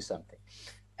tell you something.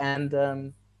 And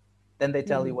then they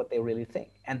tell you what they really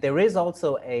think. And there is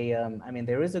also a, I mean,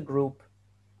 there is a group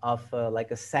of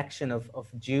like a section of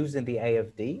Jews in the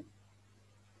AfD,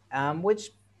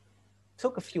 which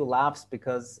took a few laughs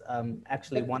because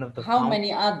actually one of the How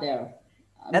many are there?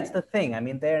 That's the thing. I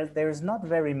mean, there's not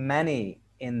very many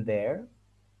in there.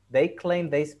 They claim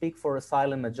they speak for a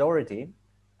silent majority,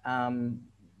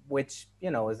 which, you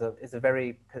know, is a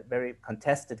very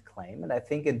contested claim. And I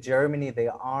think in Germany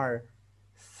there are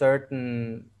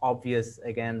certain obvious,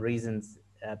 again, reasons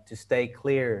to stay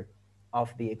clear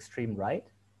of the extreme right.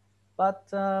 but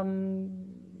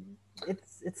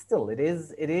it's still it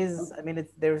is. I mean,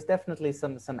 there's definitely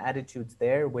some attitudes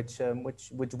there which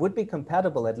would be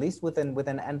compatible at least with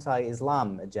an anti-Islam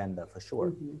agenda for sure.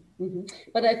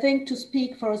 But I think to speak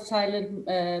for a silent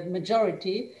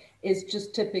majority is just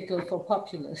typical for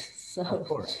populists. So of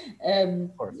course.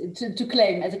 To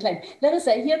claim as a claim. Let us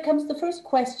say, here comes the first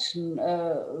question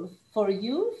for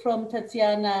you from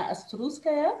Tatiana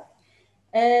Astruskaya.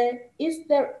 Is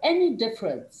there any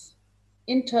difference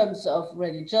in terms of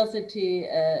religiosity,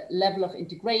 level of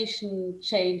integration,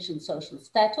 change in social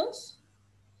status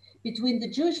between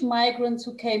the Jewish migrants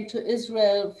who came to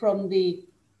Israel from the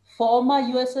former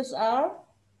USSR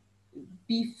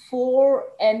before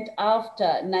and after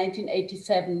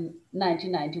 1987,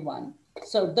 1991?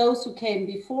 So those who came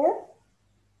before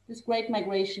this great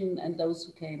migration and those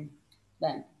who came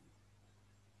then.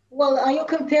 Well, are you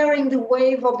comparing the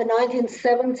wave of the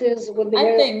 1970s with the...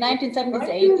 I think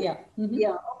 1978, yeah.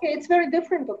 Yeah, okay, it's very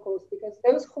different, of course, because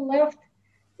those who left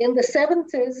in the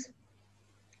 70s,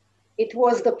 it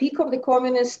was the peak of the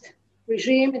communist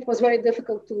regime. It was very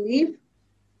difficult to leave.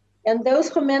 And those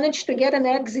who managed to get an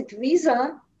exit visa,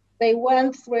 they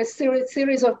went through a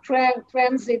series of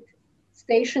transit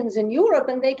stations in Europe,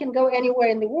 and they can go anywhere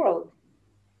in the world.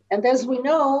 And as we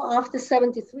know, after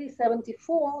 73,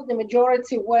 74, the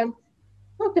majority went,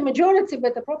 not the majority,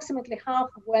 but approximately half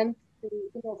went to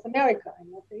North America and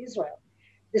not to Israel,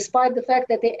 despite the fact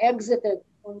that they exited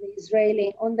on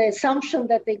the assumption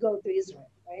that they go to Israel,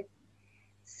 right?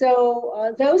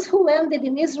 So those who landed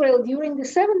in Israel during the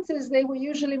 70s, they were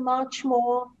usually much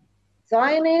more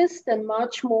Zionist and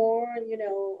much more,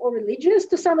 or religious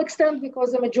to some extent,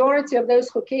 because the majority of those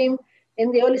who came in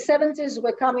the early 70s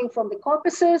were coming from the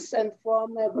Caucasus and from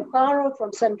Bukhara,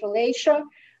 from Central Asia,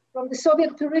 from the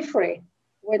Soviet periphery,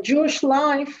 where Jewish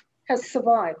life has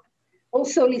survived.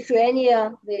 Also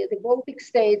Lithuania, the Baltic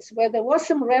states, where there was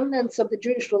some remnants of the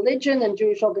Jewish religion and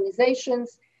Jewish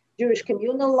organizations, Jewish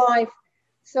communal life.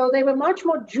 So they were much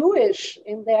more Jewish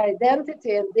in their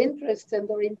identity and interests and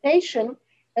orientation,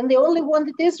 and they only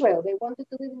wanted Israel. They wanted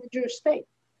to live in the Jewish state.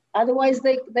 Otherwise,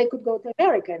 they could go to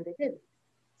America, and they didn't.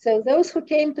 So those who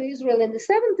came to Israel in the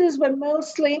 70s were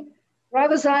mostly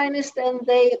rather Zionist, and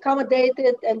they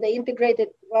accommodated and they integrated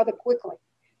rather quickly.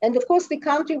 And of course, the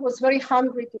country was very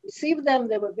hungry to receive them.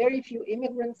 There were very few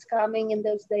immigrants coming in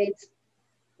those days,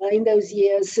 in those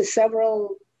years,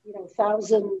 several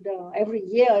thousand every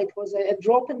year. It was a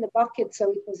drop in the bucket,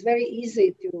 so it was very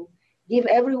easy to give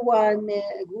everyone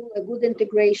a good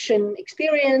integration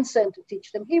experience and to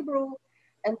teach them Hebrew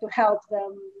and to help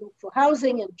them look for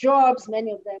housing and jobs.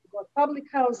 Many of them got public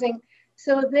housing.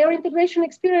 So their integration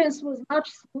experience was much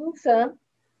smoother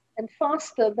and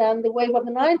faster than the wave of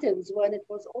the 90s, when it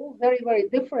was all very, very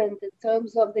different in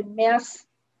terms of the mass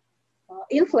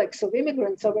influx of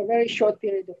immigrants over a very short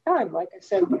period of time, like I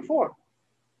said before.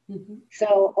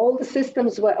 So all the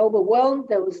systems were overwhelmed.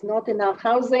 There was not enough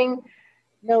housing,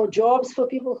 no jobs for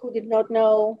people who did not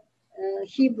know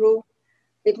Hebrew.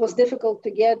 It was difficult to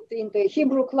get into a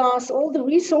Hebrew class. All the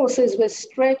resources were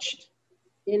stretched,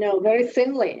 very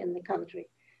thinly in the country.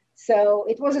 So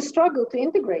it was a struggle to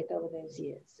integrate over those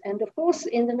years. And of course,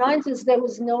 in the 90s, there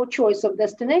was no choice of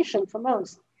destination for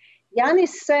most.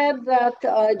 Jannis said that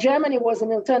Germany was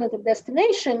an alternative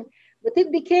destination, but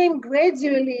it became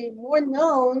gradually more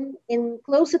known in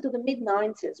closer to the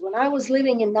mid-90s. When I was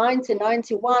living in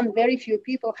 1991, very few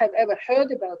people have ever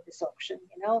heard about this option.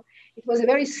 It was a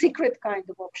very secret kind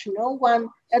of option. No one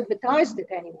advertised it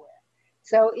anywhere.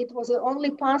 So it was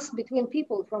only passed between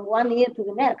people from one year to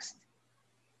the next.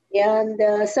 And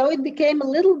so it became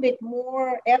a little bit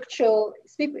more actual,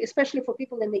 especially for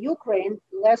people in the Ukraine,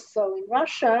 less so in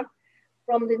Russia,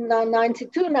 from the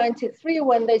 92, 93,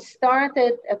 when they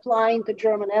started applying to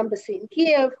German embassy in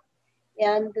Kiev,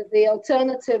 and the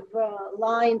alternative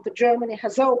line to Germany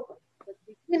has opened. But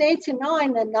between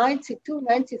 89 and 92,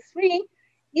 93,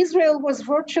 Israel was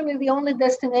virtually the only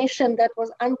destination that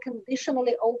was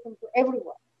unconditionally open to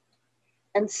everyone.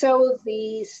 And so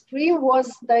the stream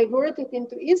was diverted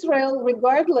into Israel,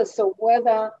 regardless of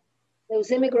whether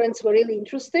those immigrants were really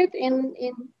interested in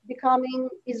becoming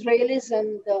Israelis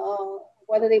and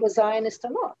whether they were Zionist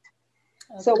or not.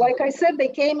 Okay. So like I said, they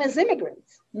came as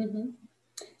immigrants.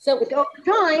 So but over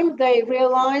time, they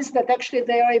realized that actually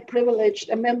they are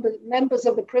members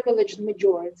of the privileged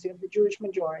majority, of the Jewish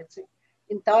majority,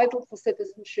 entitled for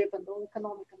citizenship and all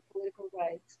economic and political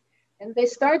rights. And they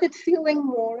started feeling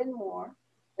more and more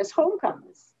as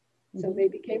homecomers. So they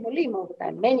became olim over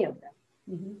time, many of them.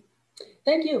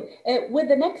 Thank you. With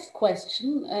the next question,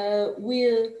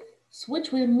 we'll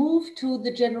switch, we'll move to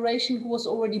the generation who was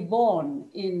already born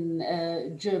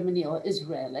in Germany or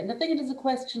Israel. And I think it is a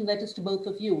question that is to both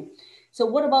of you. So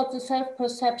what about the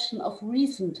self-perception of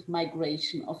recent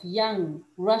migration of young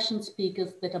Russian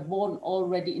speakers that are born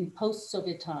already in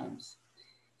post-Soviet times?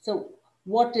 So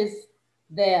what is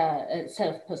their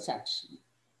self-perception?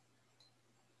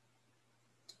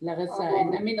 Larissa,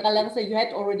 and I mean, Larissa, you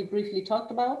had already briefly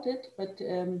talked about it, but...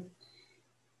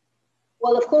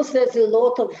 Well, of course, there's a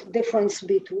lot of difference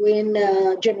between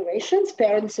generations,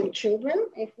 parents and children.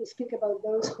 If we speak about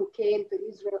those who came to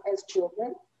Israel as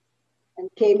children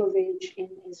and came of age in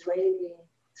Israeli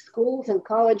schools and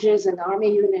colleges and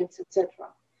army units, etc.,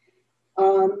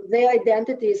 their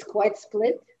identity is quite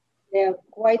split. They're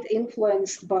quite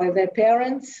influenced by their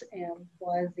parents and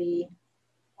by the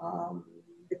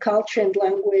culture and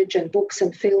language and books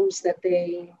and films that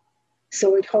they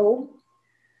saw at home.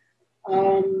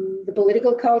 The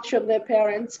political culture of their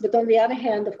parents, but on the other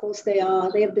hand, of course, they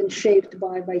have been shaped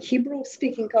by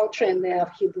Hebrew-speaking culture, and they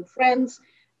have Hebrew friends,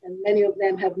 and many of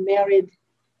them have married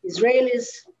Israelis,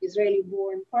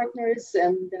 Israeli-born partners,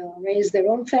 and raised their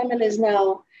own families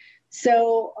now.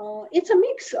 So it's a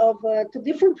mix of to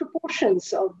different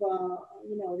proportions of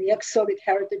the ex-Soviet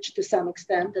heritage to some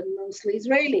extent, and mostly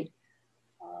Israeli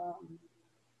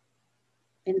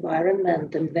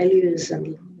environment and values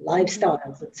and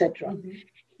lifestyles, etc. Mm-hmm.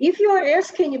 If you are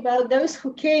asking about those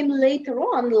who came later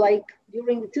on, like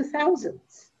during the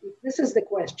 2000s, if this is the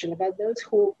question about those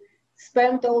who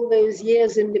spent all those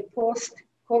years in the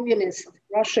post-communist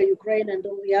Russia, Ukraine, and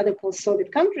all the other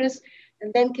post-Soviet countries,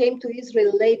 and then came to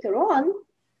Israel later on,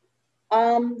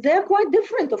 they're quite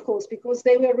different, of course, because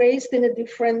they were raised in a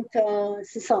different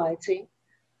society.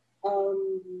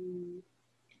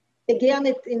 Again,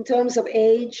 in terms of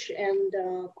age and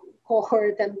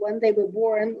cohort and when they were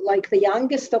born, like the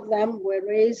youngest of them were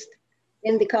raised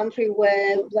in the country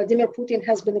where Vladimir Putin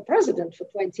has been the president for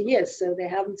 20 years, so they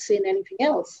haven't seen anything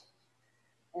else.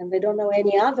 And they don't know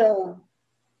any other,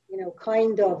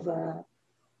 kind of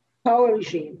power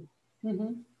regime.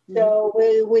 Mm-hmm. So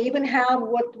we even have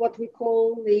what we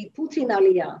call the Putin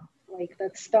Aliyah, like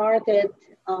that started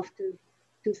after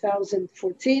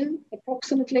 2014,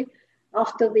 approximately,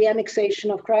 after the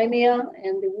annexation of Crimea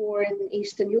and the war in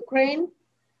eastern Ukraine,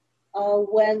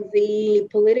 when the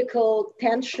political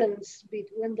tensions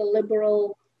between the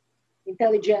liberal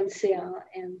intelligentsia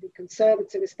and the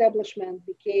conservative establishment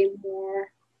became more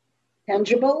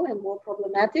tangible and more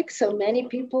problematic. So many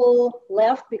people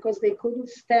left because they couldn't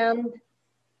stand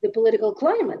the political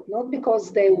climate, not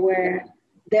because they were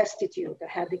destitute or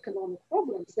had economic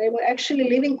problems. They were actually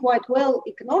living quite well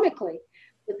economically,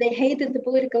 but they hated the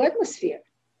political atmosphere.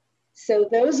 So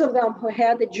those of them who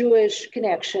had a Jewish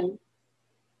connection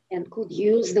and could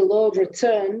use the law of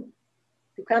return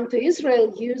to come to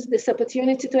Israel used this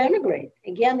opportunity to emigrate.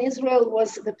 Again, Israel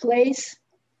was the place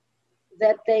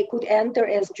that they could enter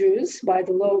as Jews by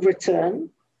the law of return,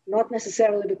 not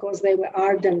necessarily because they were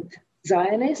ardent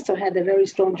Zionists or had a very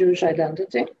strong Jewish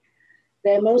identity.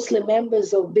 They're mostly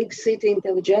members of big city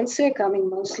intelligentsia, coming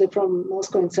mostly from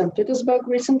Moscow and St. Petersburg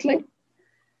recently.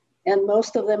 And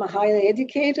most of them are highly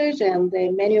educated, and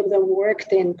many of them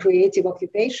worked in creative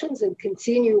occupations and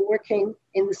continue working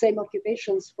in the same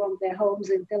occupations from their homes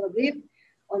in Tel Aviv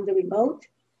on the remote.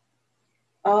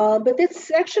 But it's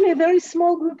actually a very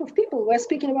small group of people. We're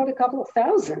speaking about a couple of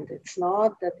thousand. It's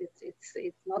not that it's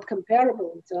not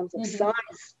comparable in terms of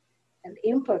size and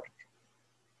impact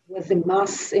with the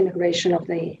mass immigration of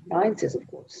the 90s, of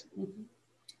course.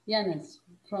 Mm-hmm. Jannis,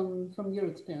 from your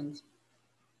experience.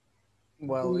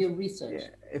 Well, your research.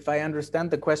 If I understand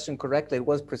the question correctly, it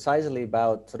was precisely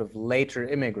about sort of later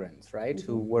immigrants, right?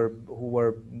 Mm-hmm. who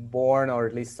were born or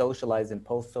at least socialized in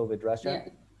post-Soviet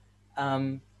Russia.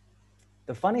 Yeah.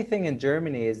 The funny thing in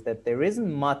Germany is that there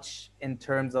isn't much in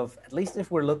terms of, at least if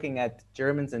we're looking at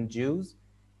Germans and Jews,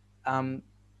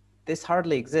 this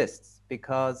hardly exists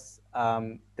because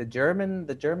the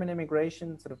German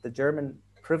immigration, sort of the German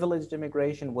privileged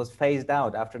immigration was phased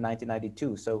out after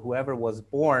 1992. So whoever was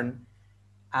born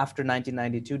after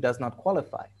 1992 does not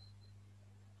qualify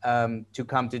to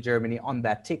come to Germany on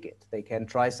that ticket. They can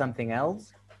try something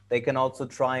else. They can also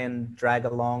try and drag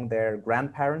along their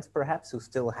grandparents, perhaps, who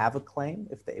still have a claim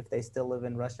if they still live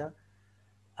in Russia.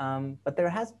 But there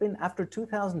has been, after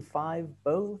 2005,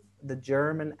 both the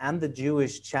German and the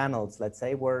Jewish channels, let's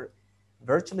say, were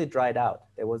virtually dried out.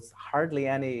 There was hardly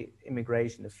any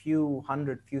immigration, a few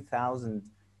hundred, few thousand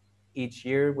each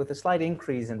year, with a slight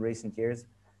increase in recent years.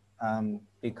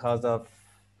 Because of,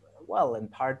 well, in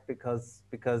part because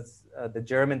the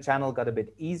German channel got a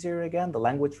bit easier again. The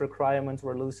language requirements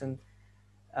were loosened.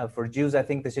 For Jews, I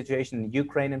think the situation in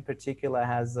Ukraine in particular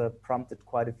has prompted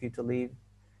quite a few to leave.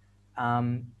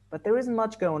 But there isn't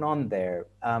much going on there.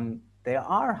 There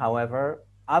are, however,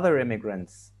 other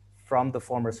immigrants from the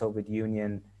former Soviet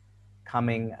Union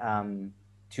coming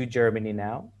to Germany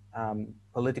now,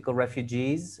 political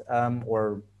refugees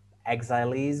or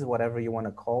exilees, whatever you want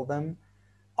to call them.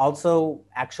 Also,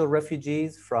 actual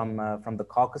refugees from the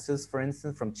Caucasus, for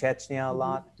instance, from Chechnya a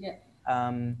lot. Yeah.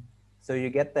 So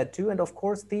you get that too, and of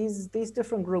course these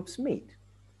different groups meet,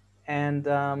 and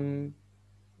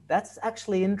that's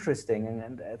actually interesting.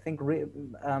 And I think,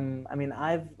 I mean,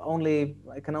 I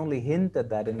can only hint at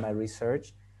that in my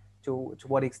research, to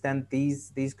what extent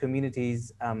these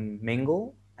communities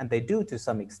mingle, and they do to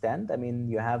some extent. I mean,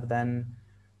 you have then,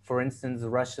 for instance,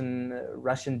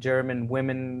 Russian German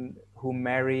women who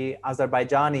marry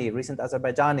recent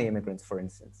Azerbaijani immigrants, for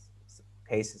instance,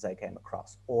 cases I came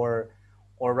across, or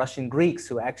Russian Greeks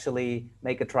who actually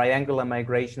make a triangular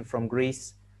migration from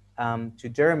Greece to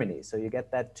Germany. So you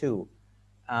get that too.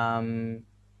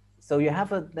 So you have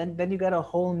then you get a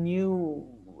whole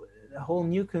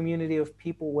new community of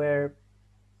people where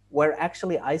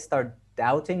actually I start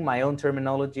doubting my own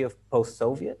terminology of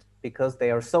post-Soviet, because they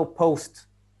are so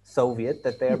post-Soviet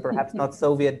that they are perhaps not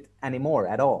Soviet anymore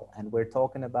at all. And we're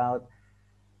talking about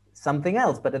something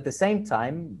else. But at the same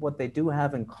time, what they do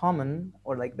have in common,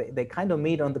 or like they kind of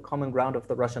meet on the common ground of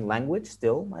the Russian language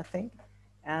still, I think.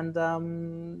 And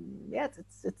yeah,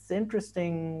 it's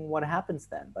interesting what happens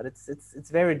then. But it's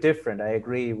very different. I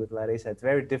agree with Larissa. It's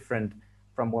very different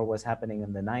from what was happening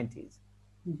in the 90s.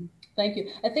 Mm-hmm. Thank you.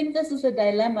 I think this is a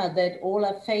dilemma that all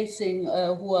are facing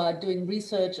who are doing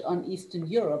research on Eastern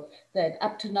Europe, that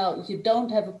up to now, you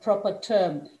don't have a proper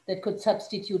term that could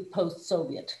substitute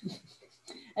post-Soviet.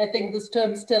 I think this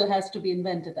term still has to be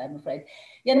invented, I'm afraid.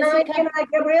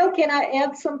 Gabrielle, can I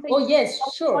add something? Oh, yes,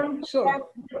 sure. The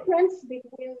difference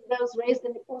between those raised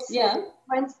in the post-Soviet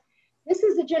times. This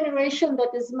is a generation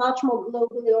that is much more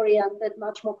globally oriented,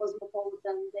 much more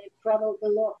cosmopolitan. They've traveled a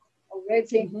lot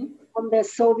already on their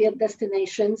Soviet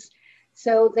destinations.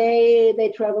 So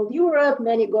they traveled Europe,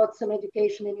 many got some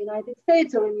education in the United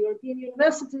States or in European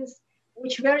universities,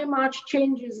 which very much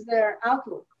changes their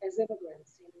outlook as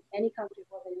immigrants. In any country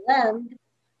where they land,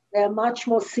 they're much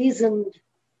more seasoned,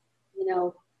 you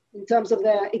know, in terms of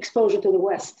their exposure to the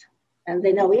West. And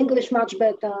they know English much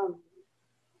better.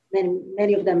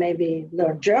 Many of them maybe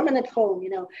learn German at home, you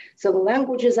know, so the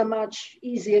languages are much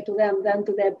easier to them than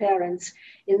to their parents.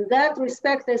 In that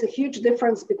respect, there's a huge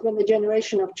difference between the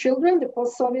generation of children, the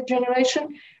post-Soviet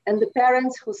generation, and the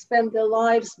parents who spend their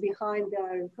lives behind the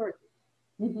Iron Curtain.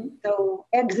 Mm-hmm. So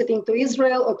exiting to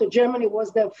Israel or to Germany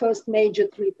was their first major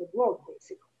trip abroad,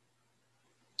 basically.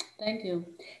 Thank you.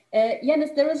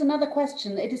 Jannis, there is another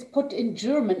question. It is put in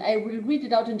German. I will read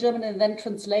it out in German and then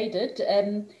translate it.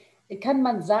 Kann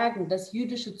man sagen, dass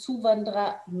jüdische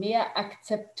Zuwanderer mehr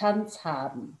Akzeptanz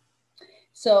haben?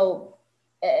 So,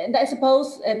 and I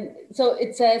suppose, so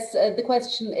it says, the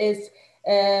question is,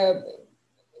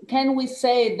 can we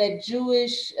say that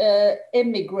Jewish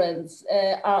immigrants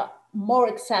are more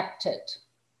accepted?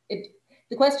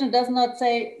 The question does not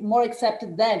say more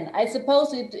accepted than. I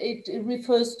suppose it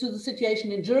refers to the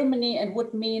situation in Germany and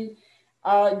would mean,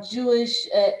 are Jewish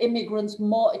immigrants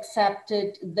more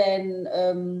accepted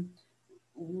than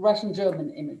Russian-German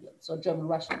immigrants or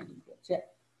German-Russian immigrants? Yeah.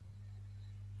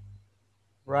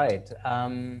 Right.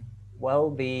 Well,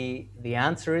 the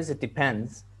answer is it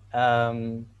depends,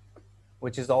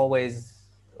 which is always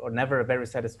or never a very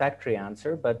satisfactory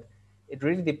answer, but it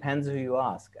really depends who you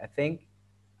ask. I think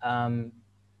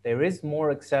there is more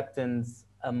acceptance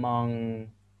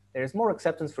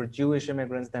for Jewish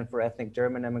immigrants than for ethnic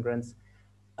German immigrants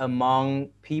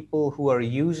among people who are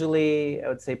usually, I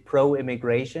would say,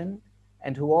 pro-immigration,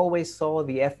 and who always saw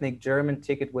the ethnic German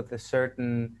ticket with a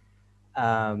certain,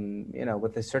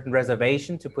 with a certain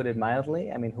reservation, to put it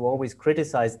mildly. I mean, who always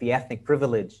criticized the ethnic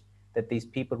privilege that these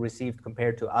people received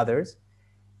compared to others,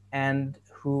 and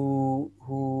who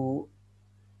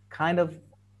kind of,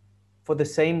 for the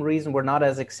same reason, were not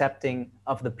as accepting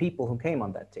of the people who came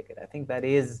on that ticket. I think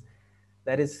there's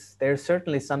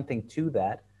certainly something to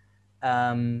that.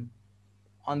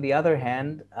 On the other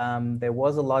hand, there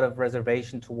was a lot of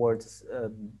reservation towards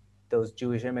those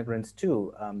Jewish immigrants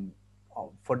too,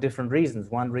 for different reasons.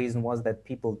 One reason was that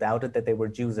people doubted that they were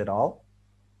Jews at all.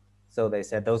 So they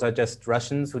said those are just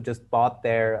Russians who just bought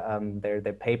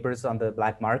their papers on the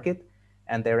black market,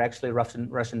 and they're actually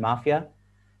Russian mafia.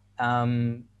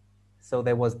 So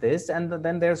there was this, and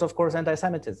then there's of course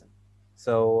anti-Semitism.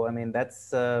 So I mean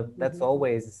that's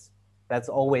always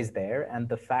there, and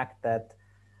the fact that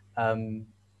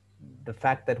the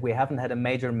fact that we haven't had a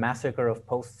major massacre of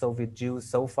post-Soviet Jews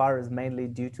so far is mainly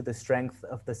due to the strength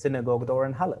of the synagogue door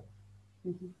in Halle.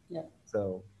 Yeah.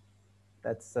 So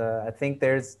that's I think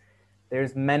there's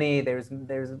many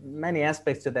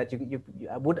aspects to that.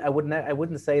 I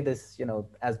wouldn't say this, you know,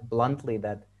 as bluntly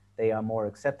that they are more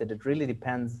accepted. It really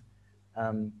depends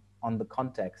on the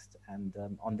context and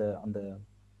on the.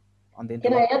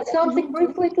 Can I add something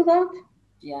briefly to that?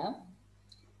 Yeah.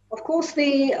 Of course,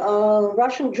 the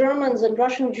Russian Germans and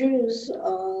Russian Jews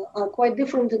are quite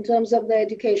different in terms of their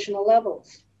educational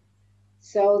levels.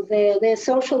 So their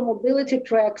social mobility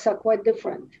tracks are quite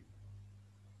different.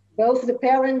 Both the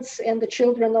parents and the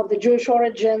children of the Jewish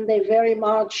origin, they very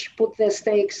much put their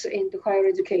stakes into higher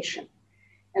education.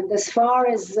 And as far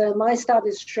as my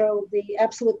studies show, the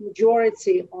absolute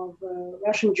majority of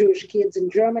Russian Jewish kids in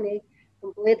Germany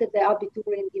completed the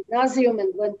Abitur in Gymnasium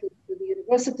and went to the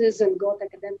universities and got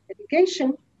academic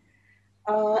education.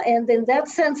 And in that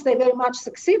sense, they very much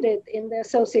succeeded in their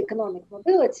socioeconomic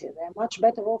mobility. They're much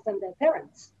better off than their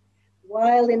parents.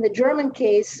 While in the German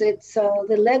case, it's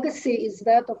the legacy is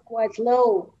that of quite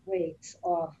low rates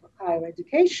of higher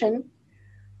education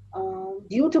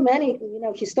due to many,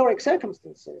 historic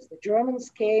circumstances. The Germans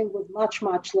came with much,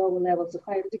 much lower levels of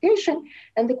higher education.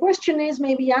 And the question is,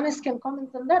 maybe Jannis can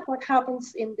comment on that. What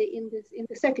happens in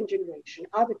the second generation?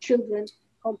 Are the children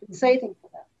compensating for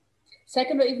that?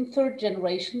 Second or even third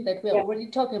generation that we're already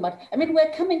talking about. I mean,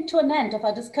 we're coming to an end of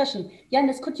our discussion.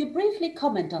 Jannis, could you briefly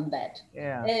comment on that?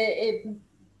 Yeah.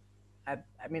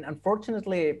 I mean,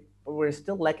 unfortunately, we're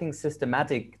still lacking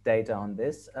systematic data on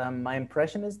this. My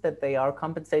impression is that they are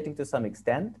compensating to some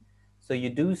extent. So you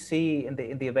do see in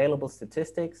the available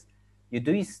statistics, you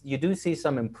do see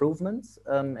some improvements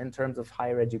in terms of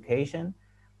higher education,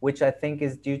 which I think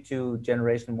is due to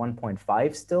generation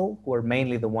 1.5 still, who are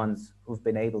mainly the ones who've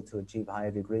been able to achieve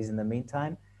higher degrees in the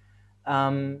meantime.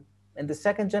 In the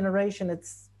second generation,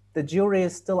 the jury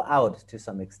is still out to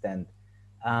some extent.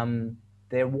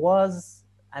 There was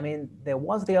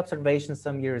the observation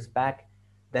some years back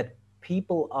that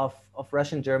people of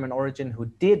Russian German origin who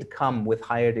did come with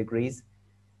higher degrees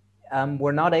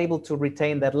were not able to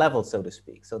retain that level, so to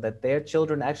speak, so that their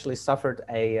children actually suffered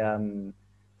an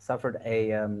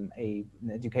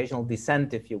educational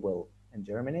descent, if you will, in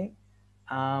Germany.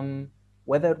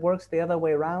 Whether it works the other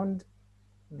way around,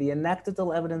 the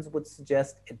anecdotal evidence would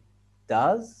suggest it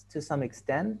does to some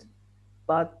extent,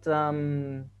 but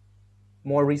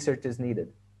more research is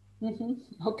needed.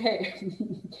 Okay.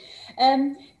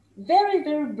 Very,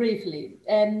 very briefly,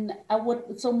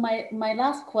 my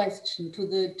last question to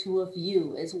the two of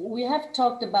you is, we have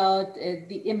talked about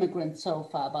the immigrants so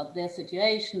far, about their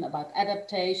situation, about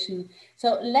adaptation.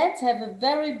 So let's have a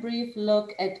very brief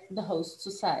look at the host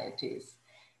societies.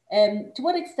 To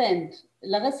what extent,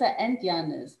 Larissa and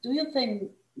Jannis, do you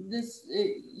think this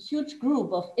huge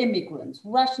group of immigrants,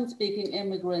 Russian-speaking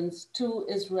immigrants to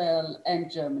Israel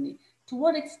and Germany, to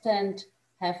what extent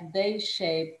have they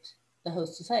shaped the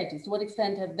host societies? To what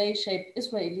extent have they shaped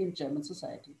Israeli and German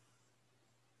society?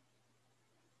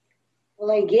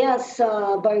 Well, I guess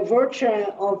by virtue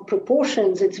of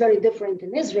proportions, it's very different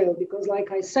in Israel because,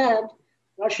 like I said,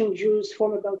 Russian Jews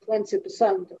form about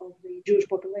 20% of the Jewish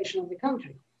population of the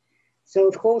country. So,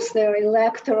 of course, their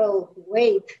electoral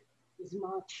weight is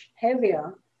much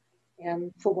heavier.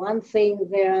 And for one thing,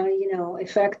 their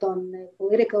effect on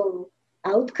political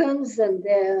outcomes and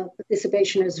their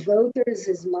participation as voters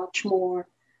is much more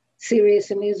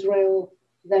serious in Israel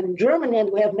than in Germany.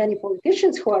 And we have many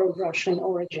politicians who are of Russian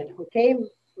origin who came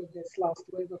with this last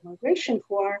wave of migration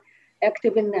who are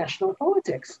active in national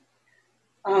politics.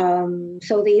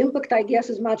 So the impact, I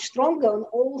guess, is much stronger on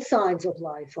all sides of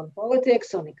life, on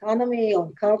politics, on economy,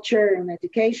 on culture, on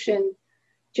education,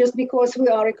 just because we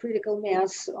are a critical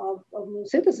mass of new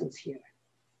citizens here.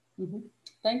 Mm-hmm.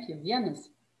 Thank you. Jannis.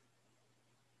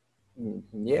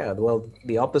 Yeah, well,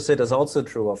 the opposite is also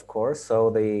true, of course. So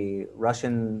the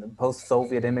Russian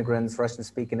post-Soviet immigrants,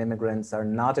 Russian-speaking immigrants are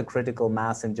not a critical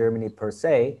mass in Germany per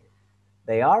se.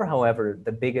 They are, however,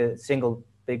 the single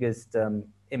biggest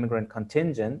immigrant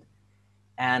contingent.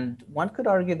 And one could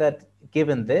argue that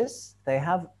given this, they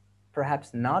have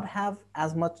perhaps not had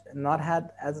as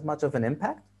much of an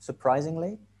impact,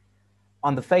 surprisingly,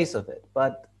 on the face of it.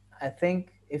 But I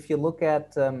think if you look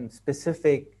at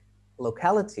specific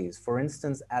localities, for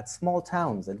instance, at small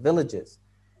towns and villages,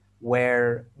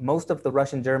 where most of the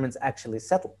Russian Germans actually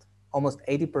settled, almost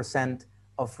 80%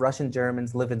 of Russian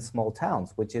Germans live in small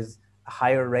towns, which is a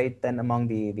higher rate than among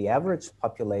the average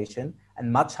population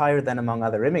and much higher than among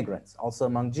other immigrants, also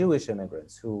among Jewish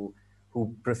immigrants who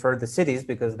prefer the cities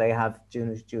because they have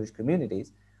Jewish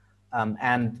communities.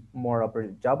 and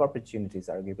more job opportunities,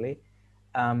 arguably.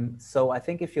 So I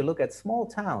think if you look at small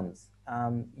towns,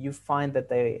 you find that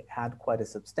they had quite a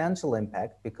substantial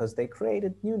impact because they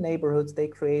created new neighborhoods, they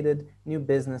created new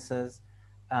businesses.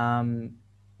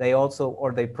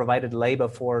 They provided labor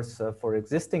force for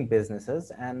existing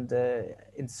businesses. And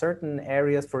in certain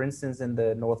areas, for instance, in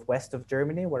the northwest of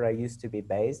Germany, where I used to be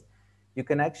based, you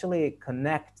can actually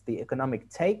connect the economic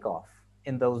takeoff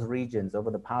in those regions over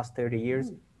the past 30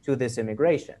 years to this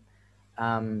immigration.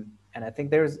 And I think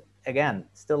there's, again,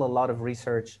 still a lot of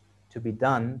research to be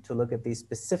done to look at these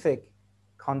specific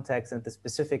contexts and the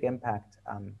specific impact,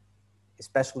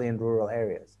 especially in rural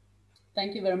areas.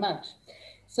 Thank you very much.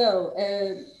 So,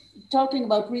 talking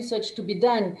about research to be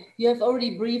done, you have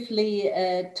already briefly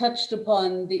touched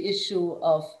upon the issue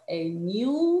of a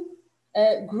new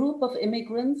group of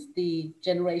immigrants, the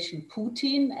Generation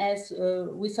Putin, as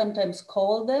we sometimes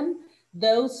call them,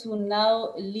 those who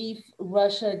now leave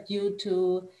Russia due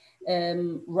to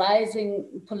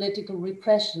rising political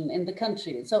repression in the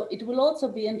country. So it will also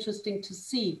be interesting to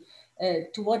see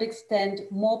to what extent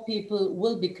more people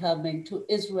will be coming to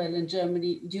Israel and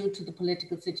Germany due to the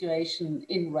political situation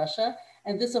in Russia.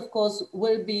 And this, of course,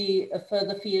 will be a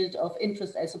further field of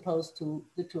interest, I suppose, to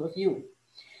the two of you.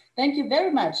 Thank you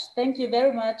very much. Thank you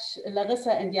very much,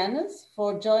 Larissa and Jannis,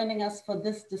 for joining us for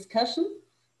this discussion.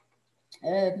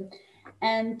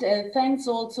 Thanks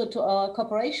also to our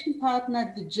cooperation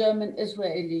partner, the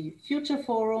German-Israeli Future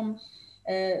Forum.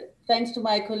 Thanks to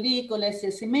my colleague,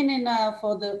 Larissa REMENNICK,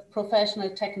 for the professional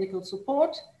technical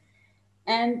support.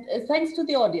 And thanks to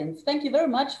the audience. Thank you very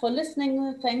much for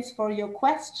listening. Thanks for your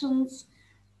questions.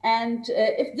 And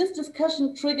if this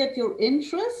discussion triggered your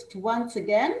interest, once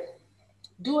again,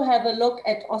 do have a look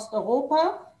at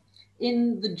Osteuropa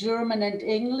in the German and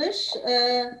English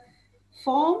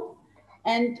form.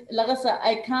 And Larissa,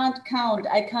 I can't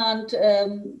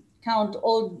count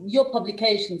all your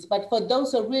publications, but for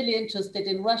those who are really interested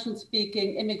in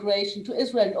Russian-speaking immigration to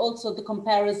Israel and also the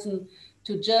comparison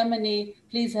to Germany,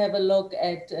 please have a look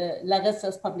at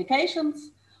Larissa's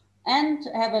publications and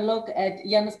have a look at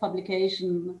Jannis'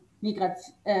 publication,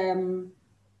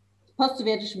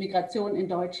 Post-sowjetische Migration in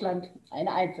Deutschland,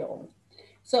 eine Einführung.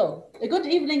 So, a good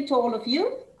evening to all of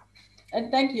you,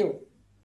 and thank you.